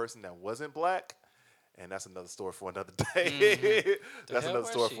one person that wasn't black, and that's another story for another day. That's hell another was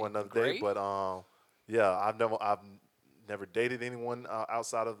story she? for another day. Great? But yeah, I've never dated anyone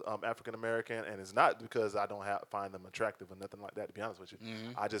outside of African American, and it's not because I don't find them attractive or nothing like that. To be honest with you,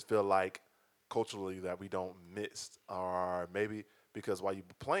 I just feel like culturally that we don't mix, or maybe because while you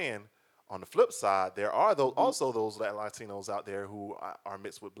playing. On the flip side, there are also those Latinos out there who are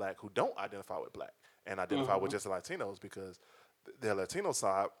mixed with black who don't identify with black and identify with just Latinos because their Latino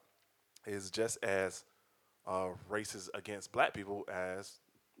side is just as racist against black people as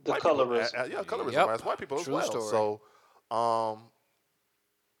The white people. colorism. Yeah, colorism Yep. as white people as True well. story. So,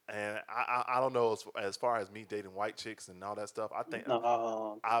 and I don't know as far as me dating white chicks and all that stuff. I think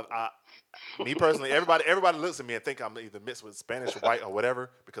No, me personally, everybody looks at me and think I'm either mixed with Spanish or white or whatever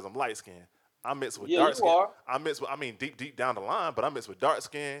because I'm light skinned. I'm mixed with Yeah, dark you skin. are. I'm mixed with, deep down the line, but I'm mixed with dark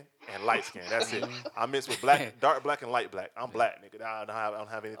skin and light skin. That's it. I'm mixed with black, dark black, and light black. I'm black, nigga. I don't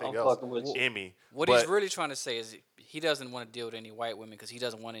have anything I'm else fucking with you. in me. What But he's really trying to say is he doesn't want to deal with any white women because he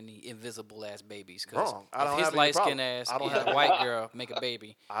doesn't want any invisible ass babies. Because Wrong. I don't if have his any light problem. skinned ass I don't either have- white girl make a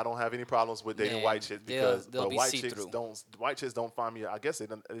baby, I don't have any problems with dating Man, white chicks they'll because be white see-through. chicks don't. White chicks don't find me. I guess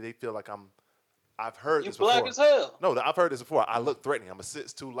they feel like I'm. I've heard You this black before. as hell. No, I've heard this before. I look threatening. I'm a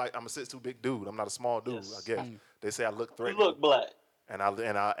 6'2" big dude. I'm not a small dude. Yes. I guess they say I look You threatening, look black. and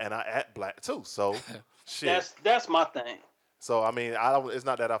I act black too. So shit. That's my thing. So I mean, I don't. It's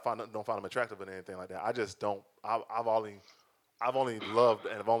not that I don't find them attractive or anything like that. I just don't. I've only loved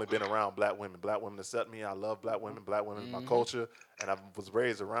and I've only been around black women. Black women accept me. I love black women. Black women is my culture, and I was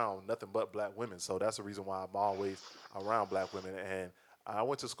raised around nothing but black women. So that's the reason why I'm always around black women. And I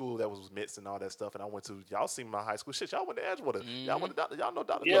went to school that was mixed and all that stuff. And I went to y'all seen my high school shit. Y'all went to Edgewater. Y'all know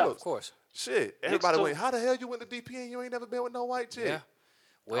Dr. Yeah. Phillips. of course. Shit. Everybody too. went. How the hell you went to DP and you ain't never been with no white chick? Yeah.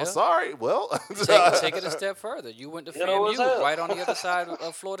 I'm Well, sorry. Well, take it a step further. You went to Ghetto as FAMU, hell. right on the other side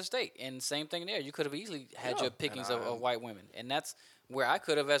of Florida State, and same thing there. You could have easily had Yeah, your pickings and of white women, and that's where I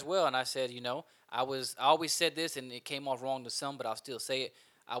could have as well. And I said, I always said this, and it came off wrong to some, but I'll still say it.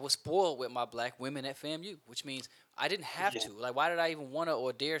 I was spoiled with my black women at FAMU, which means I didn't have Yeah. to. Like, why did I even want to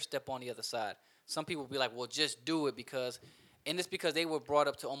or dare step on the other side? Some people be like, well, just do it and it's because they were brought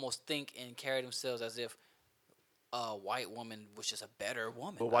up to almost think and carry themselves as if a white woman was just a better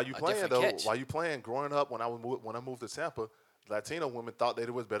woman. But while you a playing different though, catch. while you playing, growing up when I moved to Tampa, Latino women thought they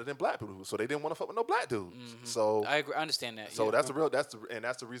was better than black people, so they didn't want to fuck with no black dudes. So I agree, I understand that. so yeah. that's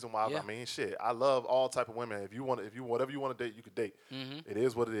the reason why Yeah. I mean shit. I love all type of women. If you whatever you want to date, you could date. It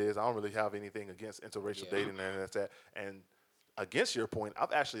is what it is. I don't really have anything against interracial Yeah. dating and that's that. And against your point,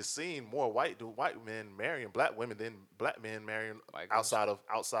 I've actually seen more white men marrying black women than black men marrying White girls.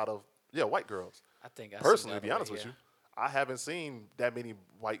 outside of white girls. I think I see Personally, that to be way, honest with yeah. you, I haven't seen that many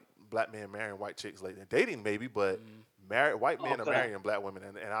black men marrying white chicks lately. Dating maybe, but white men are Okay. marrying black women,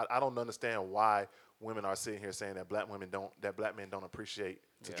 and I don't understand why women are sitting here saying that black men don't appreciate.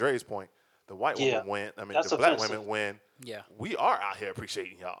 To Yeah. Dre's point, the white Yeah. woman win. I mean, That's the black offensive. women win. Yeah, We are out here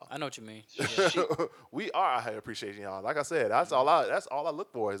appreciating y'all. I know what you mean. We are out here appreciating y'all. Like I said, that's all I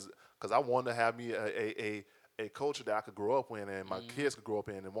look for is because I want to have me a culture that I could grow up in and my kids could grow up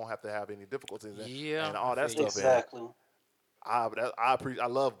in and won't have to have any difficulties Yeah, and all I that feel you. stuff. And Exactly. I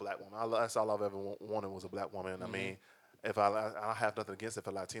love black women. That's all I've ever wanted was a black woman. I mean, if I have nothing against if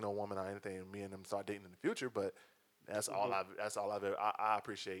a Latino woman or anything, me and them start dating in the future, but that's all I've ever. I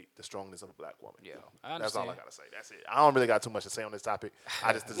appreciate the strongness of a black woman. Yeah, So I that's all I understand. gotta say. That's it. I don't really got too much to say on this topic.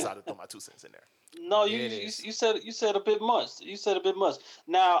 I just decided to throw my 2 cents in there. No, Yeah, you, it you is. you said you said a bit much. You said a bit much.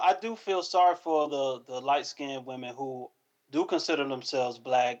 Now I do feel sorry for the light skinned women who do consider themselves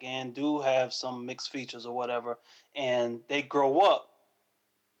black and do have some mixed features or whatever, and they grow up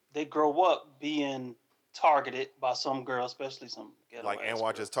being targeted by some girl, especially some ghetto Like ass Anwar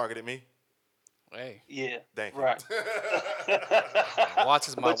girl. just targeted me. Hey, Yeah. Thank you. Right. Watts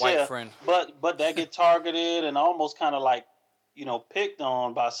is my But white yeah, friend. But they get targeted and almost kind of like, picked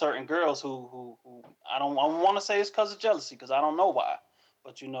on by certain girls who I don't want to say it's because of jealousy because I don't know why,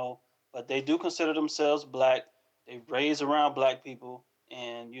 but but they do consider themselves black. They raised around black people,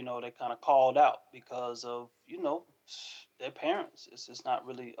 and they kind of called out because of their parents. It's just not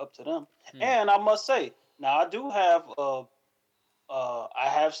really up to them. And I must say, now I do have I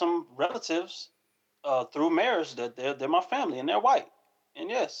have some relatives through marriage that they're my family and they're white. And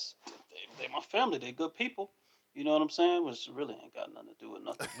yes, they're my family. They're good people. You know what I'm saying? Which really ain't got nothing to do with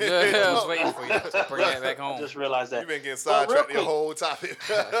nothing. Yeah, I was waiting for you to bring that back I home. just realized that. You've been getting But real sidetracked the quick, whole topic.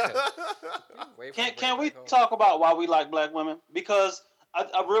 Wait for Can you to can bring we it back home. talk about why we like black women? Because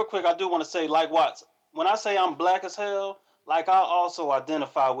I real quick, I do want to say, like Watts, when I say I'm black as hell, like I also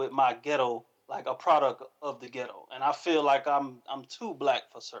identify with my ghetto, like a product of the ghetto, and I feel like I'm too black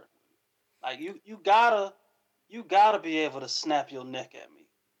for certain. Like you gotta be able to snap your neck at me.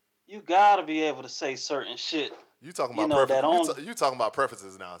 You gotta be able to say certain shit. You talking You about know preference? that on. You talking about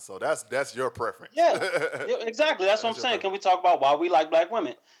preferences now? So that's your preference. Yeah, yeah, exactly. That's what I'm That's your saying. Can preference. we talk about why we like black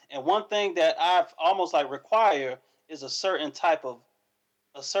women? And one thing that I've almost like require is a certain type of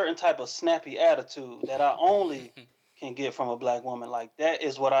snappy attitude that I only can get from a black woman. Like that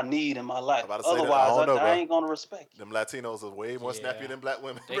is what I need in my I'm life. about to say that. I Otherwise, don't I, know, I bro. ain't gonna respect you. Them Latinos are way more snappy Yeah, than black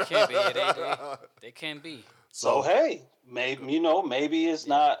women, they bro. can be. Yeah, they can be. So So hey, maybe it's Yeah.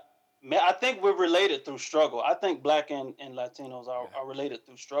 not. I think we're related through struggle. I think black and Latinos are, Yeah. are related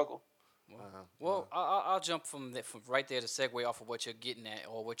through struggle. Well, uh, well, I'll jump from right there to segue off of what you're getting at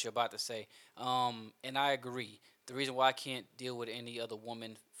or what you're about to say. And I agree. The reason why I can't deal with any other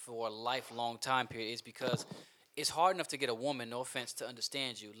woman for a lifelong time period is because it's hard enough to get a woman, no offense, to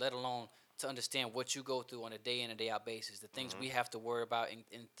understand you, let alone to understand what you go through on a day in and day out basis, the things we have to worry about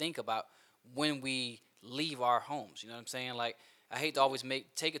and think about when we leave our homes. You know what I'm saying? Like I hate to always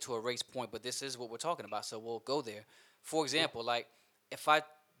take it to a race point, but this is what we're talking about, so we'll go there. For example, like if I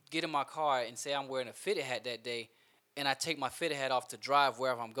get in my car and say I'm wearing a fitted hat that day, and I take my fitted hat off to drive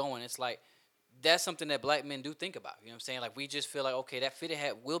wherever I'm going, it's like that's something that black men do think about. You know what I'm saying? Like we just feel like, okay, that fitted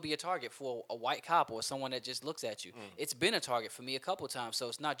hat will be a target for a white cop or someone that just looks at you. It's been a target for me a couple times, so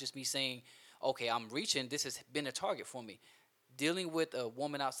it's not just me saying, okay, I'm reaching. This has been a target for me. Dealing with a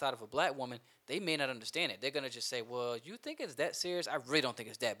woman outside of a black woman, they may not understand it. They're gonna just say, well, you think it's that serious? I really don't think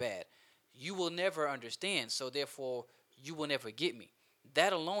it's that bad. You will never understand, so therefore you will never get me.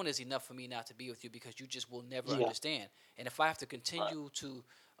 That alone is enough for me not to be with you because you just will never Yeah. understand. And if I have to Right. continue to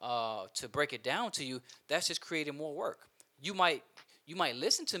break it down to you, that's just creating more work. You might you might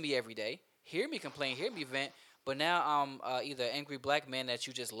listen to me every day, hear me complain, hear me vent, but now I'm either an angry black man that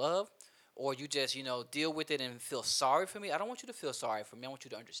you just love, or you just deal with it and feel sorry for me. I don't want you to feel sorry for me. I want you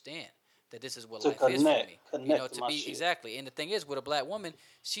to understand that this is what To life is for connect, me. connect to To my be shit. exactly. And the thing is, with a black woman,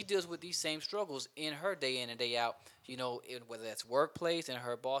 she deals with these same struggles in her day in and day out. Whether that's workplace and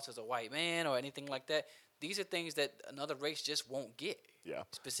her boss is a white man or anything like that. These are things that another race just won't get. yeah,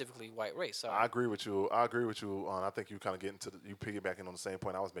 Specifically, white race. Sorry. I agree with you. I agree with you. I think you kind of get into you piggybacking on the same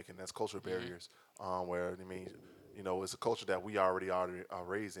point I was making. That's cultural barriers, where I mean, it's a culture that we already are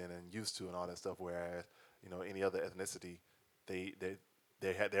raised in and used to, and all that stuff. Whereas, any other ethnicity, they they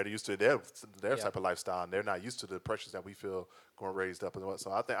they're used to their Yeah. type of lifestyle, and they're not used to the pressures that we feel going raised up and what.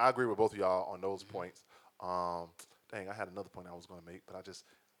 So I think I agree with both of y'all on those points. Um, dang, I had another point I was going to make, but I just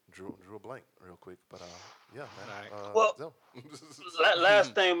drew a blank real quick. But yeah, Right. man. Well, So.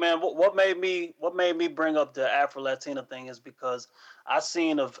 last thing, man. What made me bring up the Afro Latina thing is because I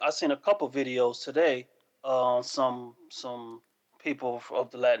seen a couple videos today on some people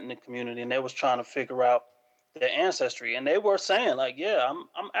of the Latin community, and they was trying to figure out their ancestry, and they were saying like, yeah,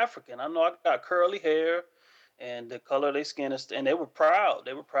 I'm African. I know I got curly hair, and the color of their skin is, and they were proud.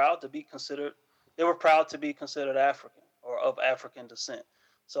 They were proud to be considered. They were proud to be considered African or of African descent.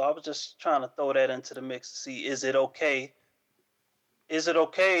 So I was just trying to throw that into the mix to see is it okay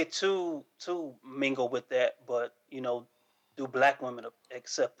to mingle with that, but do black women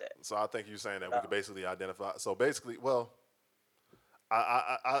accept that? So I think you're saying that we Uh, could basically identify. So basically, well,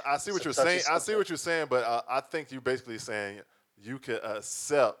 I see it's what a you're touchy saying. I see subject. what you're saying, but I think you basically saying you can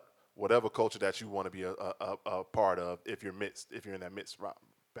accept whatever culture that you want to be a part of if you're mixed, if you're in that mixed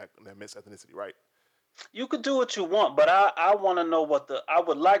back in that mixed ethnicity, right? You could do what you want, but I want to know I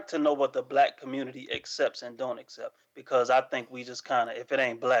would like to know what the black community accepts and don't accept, because I think we just kind of, if it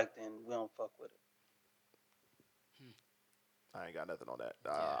ain't black, then we don't fuck with I ain't got nothing on that.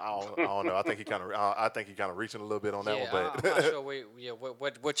 Yeah. I don't know. I think he kind of reaching a little bit on that one, Yeah. I'm not but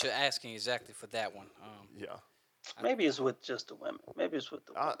sure. What you're asking exactly for that one. yeah. I, Maybe it's with just the women. Maybe it's with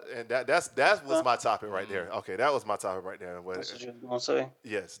the women. And that was Huh? my topic right there. Okay, that was my topic right there. That's what you was gonna say.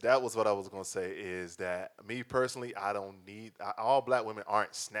 Yes, that was what I was gonna say. Is that me personally? I don't need all black women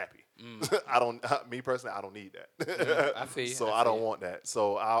aren't snappy. I don't. Me personally, I don't need that. I feel you. So I I feel don't you. want that.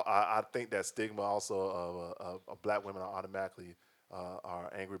 So I think that stigma also of black women are automatically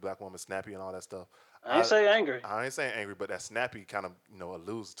are angry black women, snappy and all that stuff. I ain't say angry. I ain't saying angry, but that snappy kind of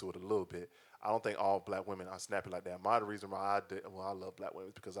alludes to it a little bit. I don't think all black women are snappy like that. The reason why I love black women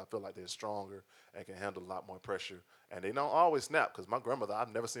is because I feel like they're stronger and can handle a lot more pressure, and they don't always snap. Because my grandmother,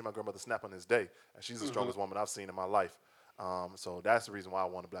 I've never seen my grandmother snap on this day, and she's the Hmm. strongest woman I've seen in my life. So that's the reason why I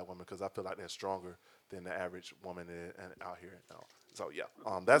want a black woman, because I feel like they're stronger than the average woman out here. So yeah,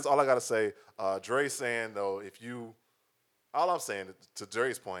 that's all I gotta say. Dre saying though, all I'm saying to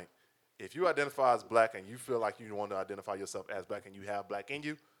Dre's point, if you identify as black and you feel like you want to identify yourself as black and you have black in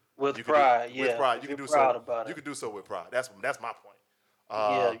you, With you can do pride, with yeah. pride. If You can you're do proud so. about You it, can do so with pride. That's my point. yeah.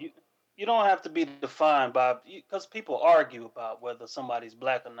 Uh, you don't have to be defined by because people argue about whether somebody's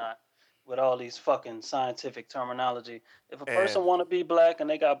black or not with all these fucking scientific terminology. If a And person want to be black and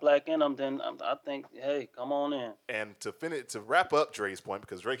they got black in them, then I think, hey, come on in. And to wrap up Dre's point,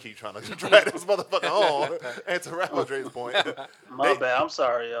 because Dre keep trying to drag this motherfucker on, and to wrap up Dre's point, My date, bad. I'm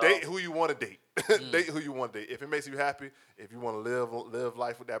sorry, y'all. date who you want to date. Date who you want to date. If it makes you happy, if you want to live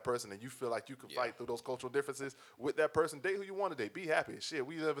life with that person, and you feel like you can fight through those cultural differences with that person, date who you want to date. Be happy. Shit,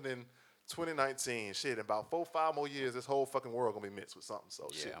 we living in 2019. Shit, in about 4-5 more years, this whole fucking world gonna be mixed with something. So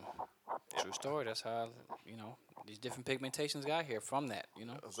shit. True story. That's how these different pigmentations got here from that.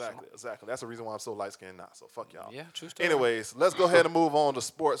 Exactly. That's the reason why I'm so light skinned now. So fuck y'all. Yeah, true story. Anyways, let's go ahead and move on to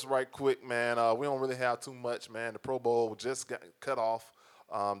sports right quick, man. We don't really have too much, man. The Pro Bowl just got cut off.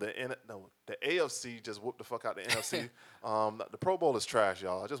 The AFC just whooped the fuck out the NFC. The Pro Bowl is trash,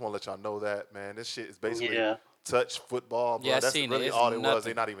 y'all. I just want to let y'all know that, man. This shit is basically touch football, bro. Yeah, I That's seen really it. It's all it was. nothing.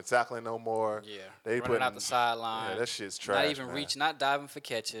 They're not even tackling no more. Yeah, they running out the sideline. Yeah, that shit's trash. Not even man. reaching, not diving for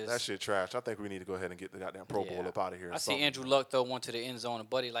catches. That shit trash. I think we need to go ahead and get the goddamn Pro Bowl up out of here. I see Andrew Luck though went to the end zone, and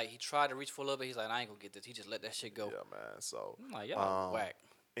Buddy he tried to reach for a little bit. He's like, I ain't gonna get this. He just let that shit go. Yeah, man. So I'm like, y'all whack.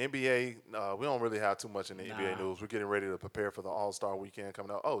 NBA, we don't really have too much in the NBA news. We're getting ready to prepare for the All-Star weekend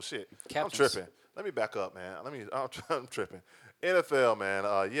coming up. Oh shit, Captains. I'm tripping. Let me back up, man. I'm tripping. NFL,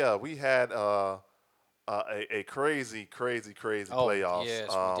 man. We had a crazy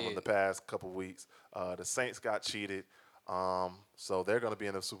playoffs in the past couple weeks. The Saints got cheated, so they're going to be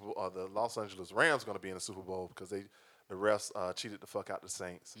in the Super Bowl. The Los Angeles Rams going to be in the Super Bowl because the refs cheated the fuck out the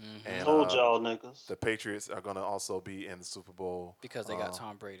Saints. And Told y'all niggas. the Patriots are going to also be in the Super Bowl Because they got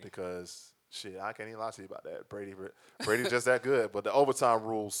Tom Brady. Because shit, I can't even lie to you about that. Brady's just that good, but the overtime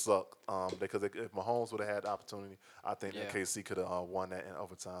rules suck. Because if Mahomes would have had the opportunity, I think that KC could have won that in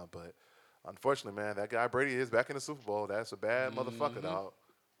overtime. But unfortunately, man, that guy Brady is back in the Super Bowl. That's a bad motherfucker, dog.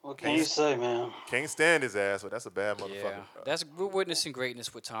 What can you say, man? Can't stand his ass, but that's a bad motherfucker. Yeah, we're witnessing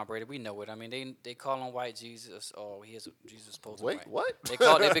greatness with Tom Brady. We know it. I mean, they call him White Jesus. Oh, he is Jesus supposed to. Wait, what? They've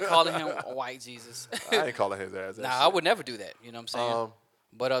been calling him White Jesus. I ain't calling his ass. I would never do that. You know what I'm saying?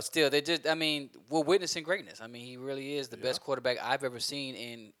 But still, we're witnessing greatness. I mean, he really is the best quarterback I've ever seen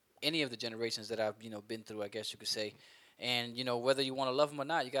in any of the generations that I've been through, I guess you could say. And whether you want to love him or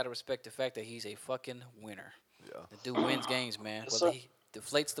not, you got to respect the fact that he's a fucking winner. Yeah. The dude wins games, man. Whether he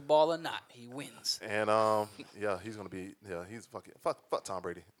deflates the ball or not, he wins. And he's gonna be he's fuck Tom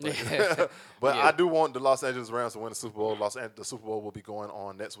Brady. But I do want the Los Angeles Rams to win the Super Bowl. The Super Bowl will be going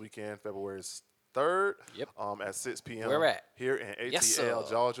on next weekend, February 3rd. Yep. At 6 p.m. Where at? Here in ATL, Yes, sir.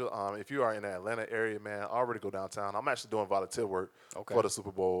 Georgia. If you are in the Atlanta area, man, already go downtown. I'm actually doing volunteer work for the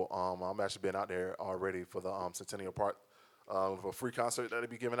Super Bowl. I'm actually been out there already for the Centennial Park. For a free concert that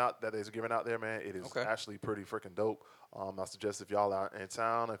is giving out there, man. It is actually pretty freaking dope. I suggest if y'all are in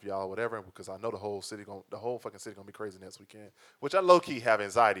town, if y'all whatever, because I know the whole fucking city gonna be crazy next weekend, which I low key have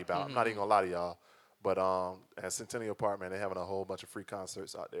anxiety about. I'm not even gonna lie to y'all, but at Centennial Park, man, they're having a whole bunch of free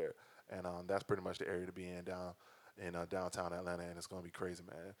concerts out there, and that's pretty much the area to be in downtown Atlanta, and it's gonna be crazy,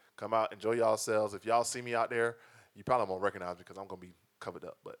 man. Come out, enjoy yourselves. If y'all see me out there, you probably won't recognize me because I'm gonna be covered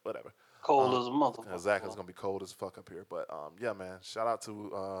up, but whatever. Cold as a motherfucker. Exactly, it's gonna be cold as fuck up here. But yeah, man, shout out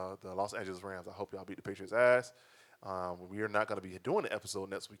to the Los Angeles Rams. I hope y'all beat the Patriots' ass. We are not gonna be doing the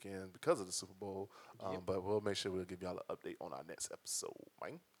episode next weekend because of the Super Bowl, but we'll make sure we'll give y'all an update on our next episode,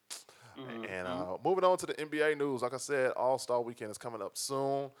 man. And moving on to the NBA news, like I said, All-Star Weekend is coming up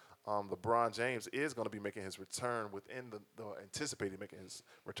soon. LeBron James is going to be making his return anticipated making his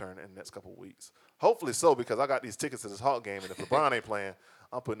return in the next couple of weeks. Hopefully so, because I got these tickets to this Hawk game, and if LeBron ain't playing,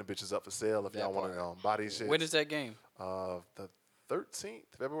 I'm putting the bitches up for sale if y'all want to buy these shit. When is that game? The 13th,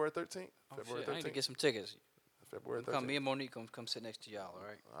 February 13th. February 13th. I need to get some tickets. February 13th. Me and Monique come sit next to y'all, all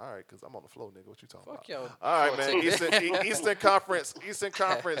right? All right, because I'm on the floor, nigga. What you talking about? Fuck y'all. All right, man. Eastern Conference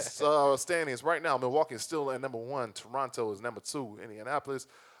standings right now. Milwaukee is still at number 1. Toronto is number 2. Indianapolis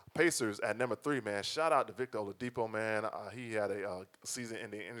Pacers at number 3, man. Shout out to Victor Oladipo, man. He had a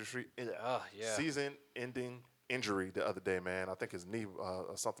season-ending injury the other day, man. I think his knee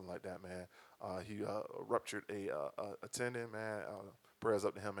or something like that, man. He ruptured a tendon, man. Prayers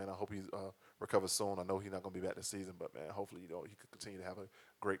up to him, man. I hope he recovers soon. I know he's not going to be back this season, but, man, hopefully, he could continue to have a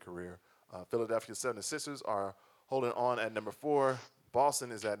great career. Philadelphia 76ers are holding on at number 4.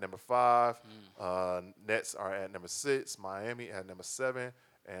 Boston is at number 5. Nets are at number 6. Miami at number 7.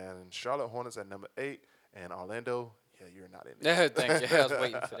 And Charlotte Hornets at number 8. And Orlando, you're not in there. Thank you. I was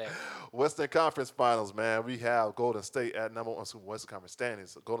waiting for that. Western Conference Finals, man. We have Golden State at number 1. Western Conference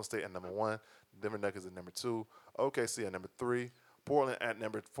standings. Golden State at number 1. Denver Nuggets at number 2. OKC at number 3. Portland at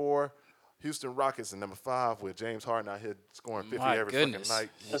number 4. Houston Rockets in number 5 with James Harden out here scoring 50 My every goodness. fucking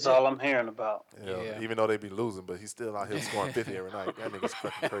night. That's all I'm hearing about. Yeah. Even though they be losing, but he's still out here scoring 50 every night. That nigga's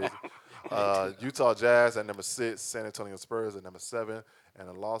fucking crazy. Utah Jazz at number 6, San Antonio Spurs at number 7, and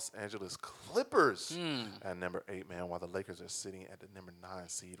the Los Angeles Clippers at number 8, man, while the Lakers are sitting at the number 9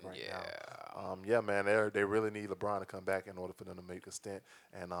 seed right now. Yeah, man, they really need LeBron to come back in order for them to make a stint.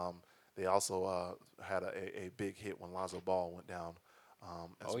 And they also had a big hit when Lonzo Ball went down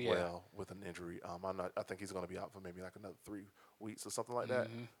as well with an injury. I think he's going to be out for maybe like another 3 weeks or something like that.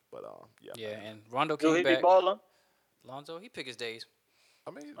 But Yeah, and Rondo Do he came be back. balling? Lonzo, he pick his days. I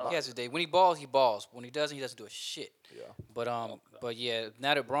mean, He has his day. When he balls, he balls. When he doesn't do a shit. Yeah. But yeah,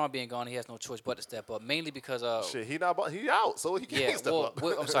 now that Braun being gone, he has no choice but to step up. Mainly because shit, he out, so he can't step up.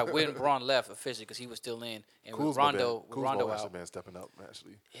 I'm sorry, when Braun left officially because he was still in, and with Kuzma Rondo actually out. been stepping up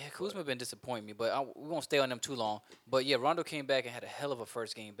actually. Yeah, Kuzma been disappointing me, but we won't stay on them too long. But yeah, Rondo came back and had a hell of a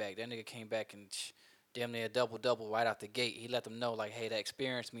first game back. That nigga came back and damn near double right out the gate. He let them know like, hey, that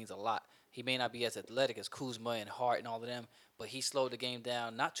experience means a lot. He may not be as athletic as Kuzma and Hart and all of them, but he slowed the game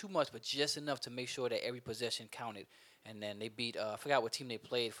down, not too much, but just enough to make sure that every possession counted. And then they beat, I forgot what team they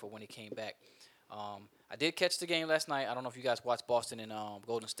played for when he came back. I did catch the game last night. I don't know if you guys watched Boston and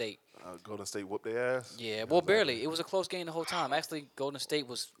Golden State. Golden State whooped their ass. Yeah, well, barely. It was a close game the whole time. Actually, Golden State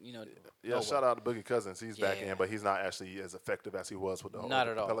was, Yeah, nowhere. shout out to Boogie Cousins. He's back Yeah. in, but he's not actually as effective as he was with the Not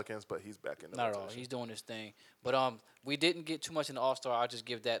at all. Pelicans, but he's back in the Not at all. rotation. He's doing his thing. But we didn't get too much in the All-Star. I'll just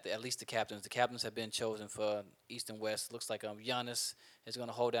give that at least the captains. The captains have been chosen for East and West. Looks like Giannis is going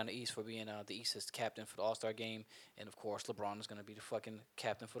to hold down the East for being the East's captain for the All-Star game. And, of course, LeBron is going to be the fucking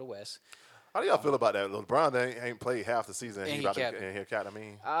captain for the West. How do y'all feel about that? LeBron ain't played half the season. And He he about captain. to captain. I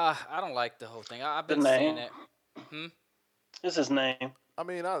mean, I don't like the whole thing. I've been The saying name. that. It's his name.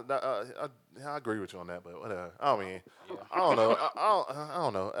 I agree with you on that, but whatever. I mean, I don't know. I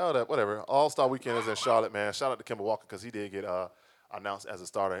don't know. Whatever. All-Star Weekend is in Charlotte, man. Shout out to Kemba Walker because he did get announced as a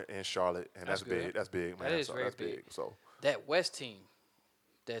starter in Charlotte, and that's good. big. That's big, man. That is so very that's big. So, That West team,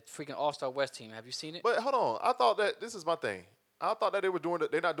 that freaking All-Star West team, have you seen it? but hold on. I thought that this is my thing. I thought that they were doing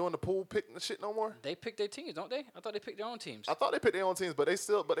they're not doing the pool pick shit no more. They pick their teams, don't they? I thought they picked their own teams. I thought they picked their own teams, but they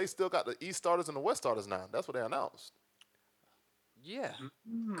still got the East starters and the West starters now. That's what they announced. Yeah,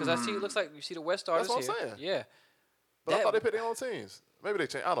 because I see it looks like you see the West starters That's what I'm here. saying. Yeah, But I That- thought they picked their own teams. Maybe they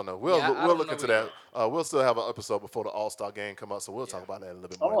changed. I don't know. We'll Yeah, I we'll don't look know into either. that. We'll still have an episode before the All-Star game come up, so we'll talk about that a little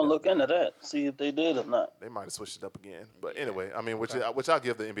bit I more. want to in look depth. into that, see if they did or not. They might have switched it up again. But anyway, I mean, which I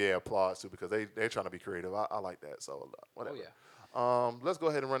give the NBA applause to because they're trying to be creative. I like that. So whatever. Oh, yeah. Let's go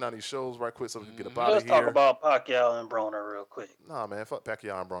ahead and run down these shows right quick so we can get up out Let's of here. talk about Pacquiao and Broner real quick. Nah, man, fuck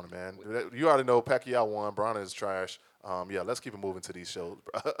Pacquiao and Broner, man. You already know Pacquiao won. Broner is trash. Yeah, let's keep it moving to these shows.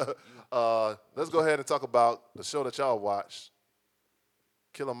 Let's go ahead and talk about the show that y'all watched.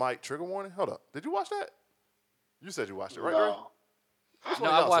 Killer Mike, Trigger Warning. Hold up, did you watch that? You said you watched it, right? Dre? No. Which No,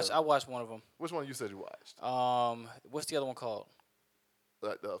 one I y'all watched. said? I watched one of them. Which one you said you watched? What's the other one called?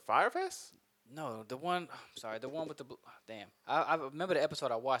 The Firefest? No, the one. Sorry, the one with the. Damn, I remember the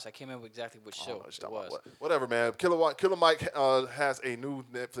episode I watched. I can't remember exactly which I show don't know what it you're talking was. about. Whatever, man. Killer Mike has a new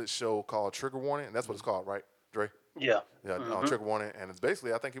Netflix show called Trigger Warning, and that's what it's called, right, Dre? Yeah. Yeah, Trigger Warning, and it's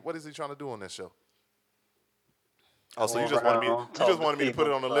basically, I think, what is he trying to do on this show? Oh, so Go you just wanted me, around, you talk just to wanted me to put it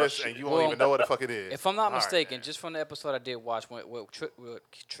people on the about list, shit. and you don't Well, even know what the fuck it is. If I'm not All right, mistaken, man. just from the episode I did watch, what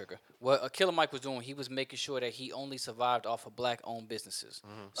Killer Mike was doing, he was making sure that he only survived off of black-owned businesses.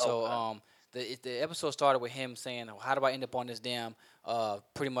 So the episode started with him saying, "How do I end up on this damn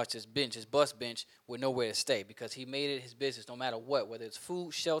pretty much this bus bench with nowhere to stay?" Because he made it his business, no matter what, whether it's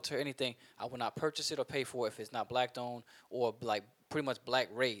food, shelter, anything. I will not purchase it or pay for it if it's not black-owned or like pretty much black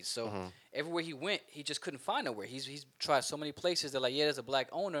raised. So everywhere he went, he just couldn't find nowhere. He's tried so many places. They're like, yeah, there's a black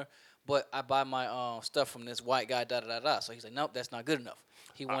owner, but I buy my stuff from this white guy. Da da da da. So he's like, nope, that's not good enough.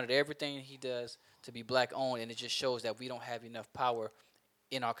 He wanted everything he does to be black owned, and it just shows that we don't have enough power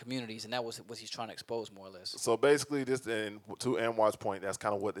in our communities, and that was what he's trying to expose more or less. So basically, this, and to Anwar's point, that's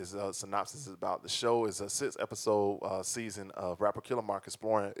kind of what this synopsis is about. The show is a 6-episode season of rapper Killer Mike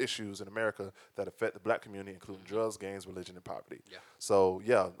exploring issues in America that affect the black community, including drugs, gangs, religion, and poverty. Yeah. So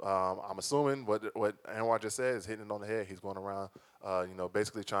yeah, I'm assuming what Anwar just said is hitting it on the head. He's going around,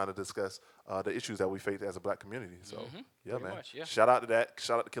 basically trying to discuss the issues that we face as a black community. So yeah, Pretty man. much, yeah. Shout out to that.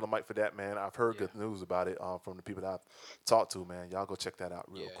 Shout out to Killer Mike for that, man. I've heard good news about it from the people that I've talked to, man. Y'all go check that out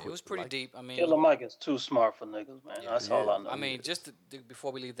real Yeah, quick. it was pretty Like, deep. I mean, Killer Mike is too smart for niggas, man. That's all I know. I mean,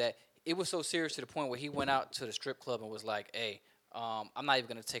 before we leave that, it was so serious to the point where he went out to the strip club and was like, "Hey, I'm not even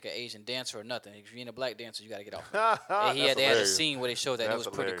gonna take an Asian dancer or nothing. If you're in a black dancer, you gotta get off." And That's they had a hilarious. scene where they showed that, and it That's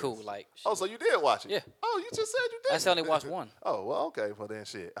was pretty cool. hilarious. Like, Oh, so you did watch it? Yeah. Oh, you just said you did. I only watched one. Oh, well, okay. Well, then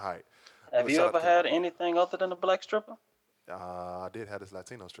shit. All right. Have you shout ever out to had anything other than a black stripper? I did have this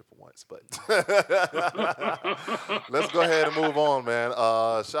Latino stripper once, but let's go ahead and move on, man.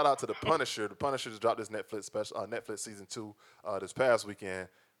 Shout out to the Punisher. The Punisher just dropped this Netflix special, Netflix season 2, this past weekend.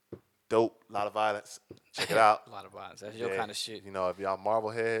 Dope, a lot of violence. Check it out. A lot of violence. That's your kind of shit. You know, if y'all Marvel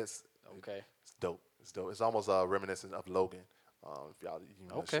heads, Okay. it's dope. It's dope. It's almost reminiscent of Logan. If y'all,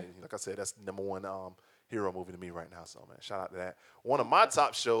 Okay. shit, like I said, that's the #1 hero movie to me right now. So man, shout out to that. One of my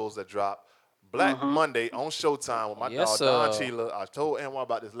top shows that dropped, Black Monday on Showtime with my Yes, dog Don sir. Cheela. I told Anwar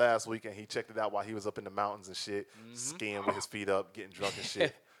about this last week, and he checked it out while he was up in the mountains and shit, skiing with his feet up, getting drunk and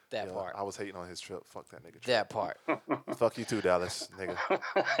shit. That Yeah, part. I was hating on his trip. Fuck that nigga trip. That part. Fuck you too, Dallas, nigga.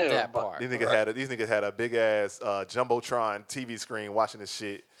 That part. These niggas had a big ass jumbotron TV screen watching this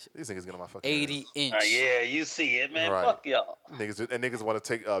shit. These niggas get on my fucking 80 inch. Yeah, you see it, man. Right. Fuck y'all. niggas want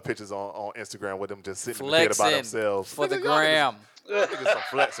to take pictures on Instagram with them just sitting in the bed by Flexing themselves for the Nigga, y'all gram. Niggas some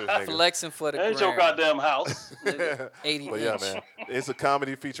flexers, nigga. Flexing for the Ain't gram. your goddamn house. nigga. 80 But yeah, inch. man, it's a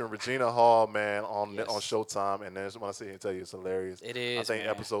comedy featuring Regina Hall, man, on Yes. Showtime, and then when I sit here and tell you, it's hilarious. It is, I think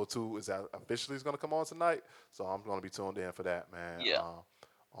man. episode 2 is officially going to come on tonight, so I'm going to be tuned in for that, man. Yeah.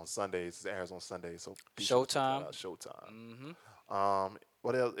 On Sundays, it airs on Sundays, so be sure to check Showtime. that out, Showtime.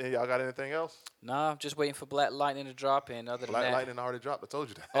 What else? Y'all got anything else? Nah, just waiting for Black Lightning to drop, and other than Black that. Lightning already dropped. I told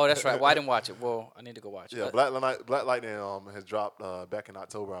you that. Oh, that's right. Well, I didn't watch it. Well, I need to go watch it. Yeah, Black Lightning has dropped back in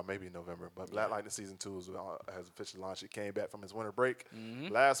October or maybe November. But Black Lightning season 2 has officially launched. It came back from its winter break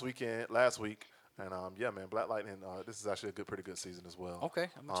last week, and yeah, man, Black Lightning. This is actually pretty good season as well. Okay,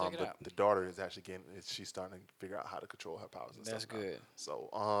 I'm gonna check it but out. the daughter is actually she's starting to figure out how to control her powers. And That's stuff now. good.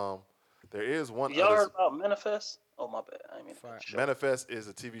 So there is one. Y'all other heard about Manifest? Oh, my bad. I mean, Fire. Manifest is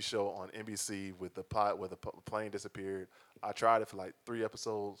a TV show on NBC with the pot where the plane disappeared. I tried it for like 3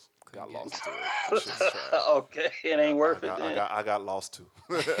 episodes, got lost into it. That shit's trash. Okay, it ain't worth it. I got lost too.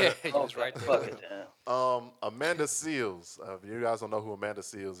 Just right there. Fuck it, damn. Amanda Seals. If you guys don't know who Amanda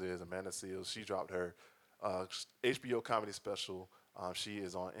Seals is, Amanda Seals, she dropped her HBO comedy special.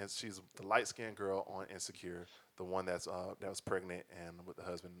 She's the light skinned girl on Insecure, the one that was pregnant and with the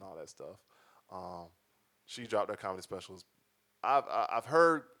husband and all that stuff. She dropped her comedy specials. I've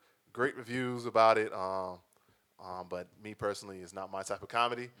heard great reviews about it, but me personally, it's not my type of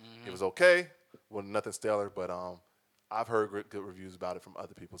comedy. It was okay, well, nothing stellar, but I've heard good reviews about it from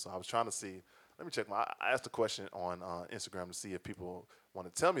other people. So I was trying to see. Let me check I asked a question on Instagram to see if people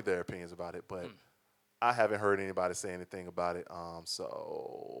want to tell me their opinions about it, but I haven't heard anybody say anything about it.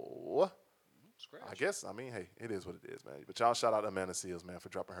 So I guess, hey, it is what it is, man. But y'all shout out to Amanda Seals, man, for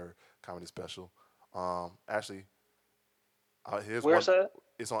dropping her comedy special. Actually, here's Where's one. that?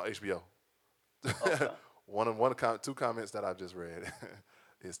 It's on HBO. Okay. Two comments that I just read.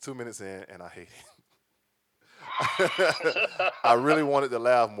 It's 2 minutes in, and I hate it. I really wanted to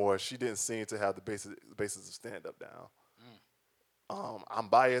laugh more. She didn't seem to have the basis of stand up down. I'm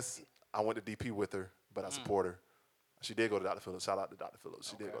biased. I went to DP with her, but I support her. She did go to Dr. Phillips. Shout out to Dr. Phillips.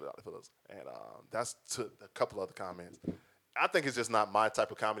 She did go to Dr. Phillips. And that's to a couple other comments. I think it's just not my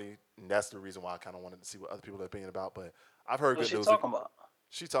type of comedy, and that's the reason why I kind of wanted to see what other people are opinion about. But I've heard What's good she news. talking about?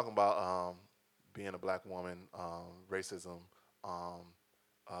 She's talking about being a black woman, racism,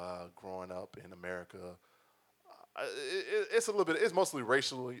 growing up in America. It's a little bit. It's mostly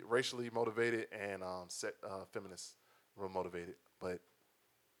racially motivated and feminist motivated. But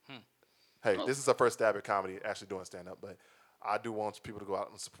hey, this is our first stab at comedy, actually doing stand up. But I do want people to go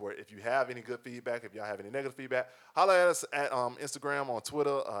out and support. If you have any good feedback, if y'all have any negative feedback, holler at us at Instagram, on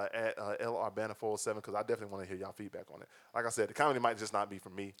Twitter, at LRBanner407, because I definitely want to hear y'all feedback on it. Like I said, the comedy might just not be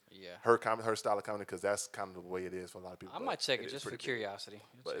for me. Yeah. Her style of comedy, because that's kind of the way it is for a lot of people. I but might check it is just for pretty big. curiosity.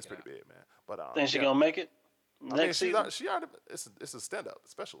 But it's pretty big, man. But Think she yeah. gonna make it I mean, next season? she already. It's a stand up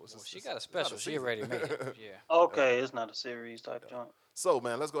special. Well, she got a special. She already made it. Yeah. Okay, it's not a series type joint. So,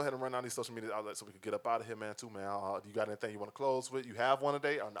 man, let's go ahead and run down these social media outlets so we can get up out of here, man, too, man. Do you got anything you want to close with? You have one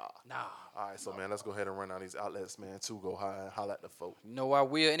today or nah? Nah. All right, so, man, let's go ahead and run down these outlets, man, too. Go holler at the folk. You know I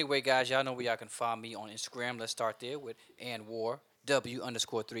will. Anyway, guys, y'all know where y'all can find me on Instagram. Let's start there with ANWAR,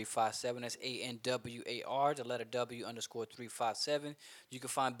 W_357. That's ANWAR, the letter W_357. You can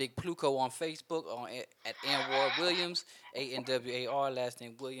find Big Pluko on Facebook at ANWAR Williams, ANWAR, last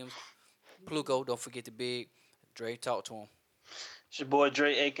name Williams. Pluko, don't forget the big. Dre, talk to him. It's your boy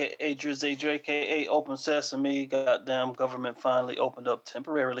Dre, aka Drizzy, Dre, aka Open Sesame. Goddamn government finally opened up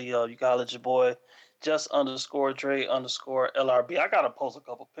temporarily. You can holler at your boy just_Dre_LRB. I gotta post a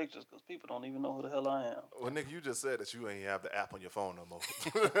couple pictures because people don't even know who the hell I am. Well, nigga, you just said that you ain't have the app on your phone no more.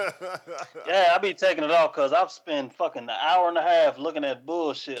 Yeah, I be taking it off because I've spent fucking an hour and a half looking at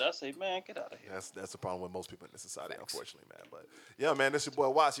bullshit. I say, man, get out of here. That's the problem with most people in this society, unfortunately, man. But yeah, man, this your boy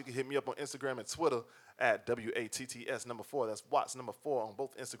Watts. You can hit me up on Instagram and Twitter at WATTS4. That's Watts 4 on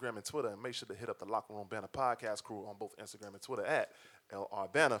both Instagram and Twitter. And make sure to hit up the Locker Room Banner podcast crew on both Instagram and Twitter at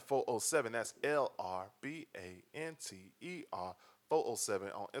LR Banner 407. That's LRBANTER 407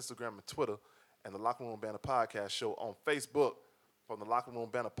 on Instagram and Twitter. And the Locker Room Banner podcast show on Facebook from the Locker Room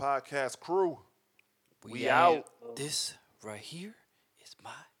Banner podcast crew. We out. This right here is my.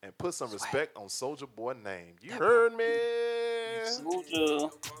 And put some respect on Soulja Boy name. You heard me?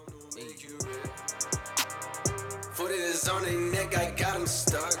 Soulja. Foot is on their neck, I got them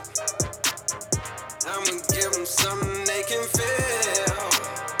stuck. I'ma give them something they can feel.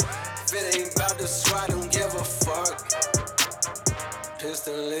 If it ain't about to swat, don't give a fuck.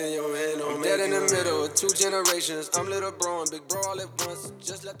 Pistol in your hand, I'm dead in the middle of 2 generations. I'm little bro and big bro all at once.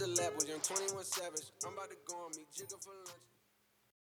 Just left the lab with young 21 Savage. I'm about to go on me, jigger for lunch.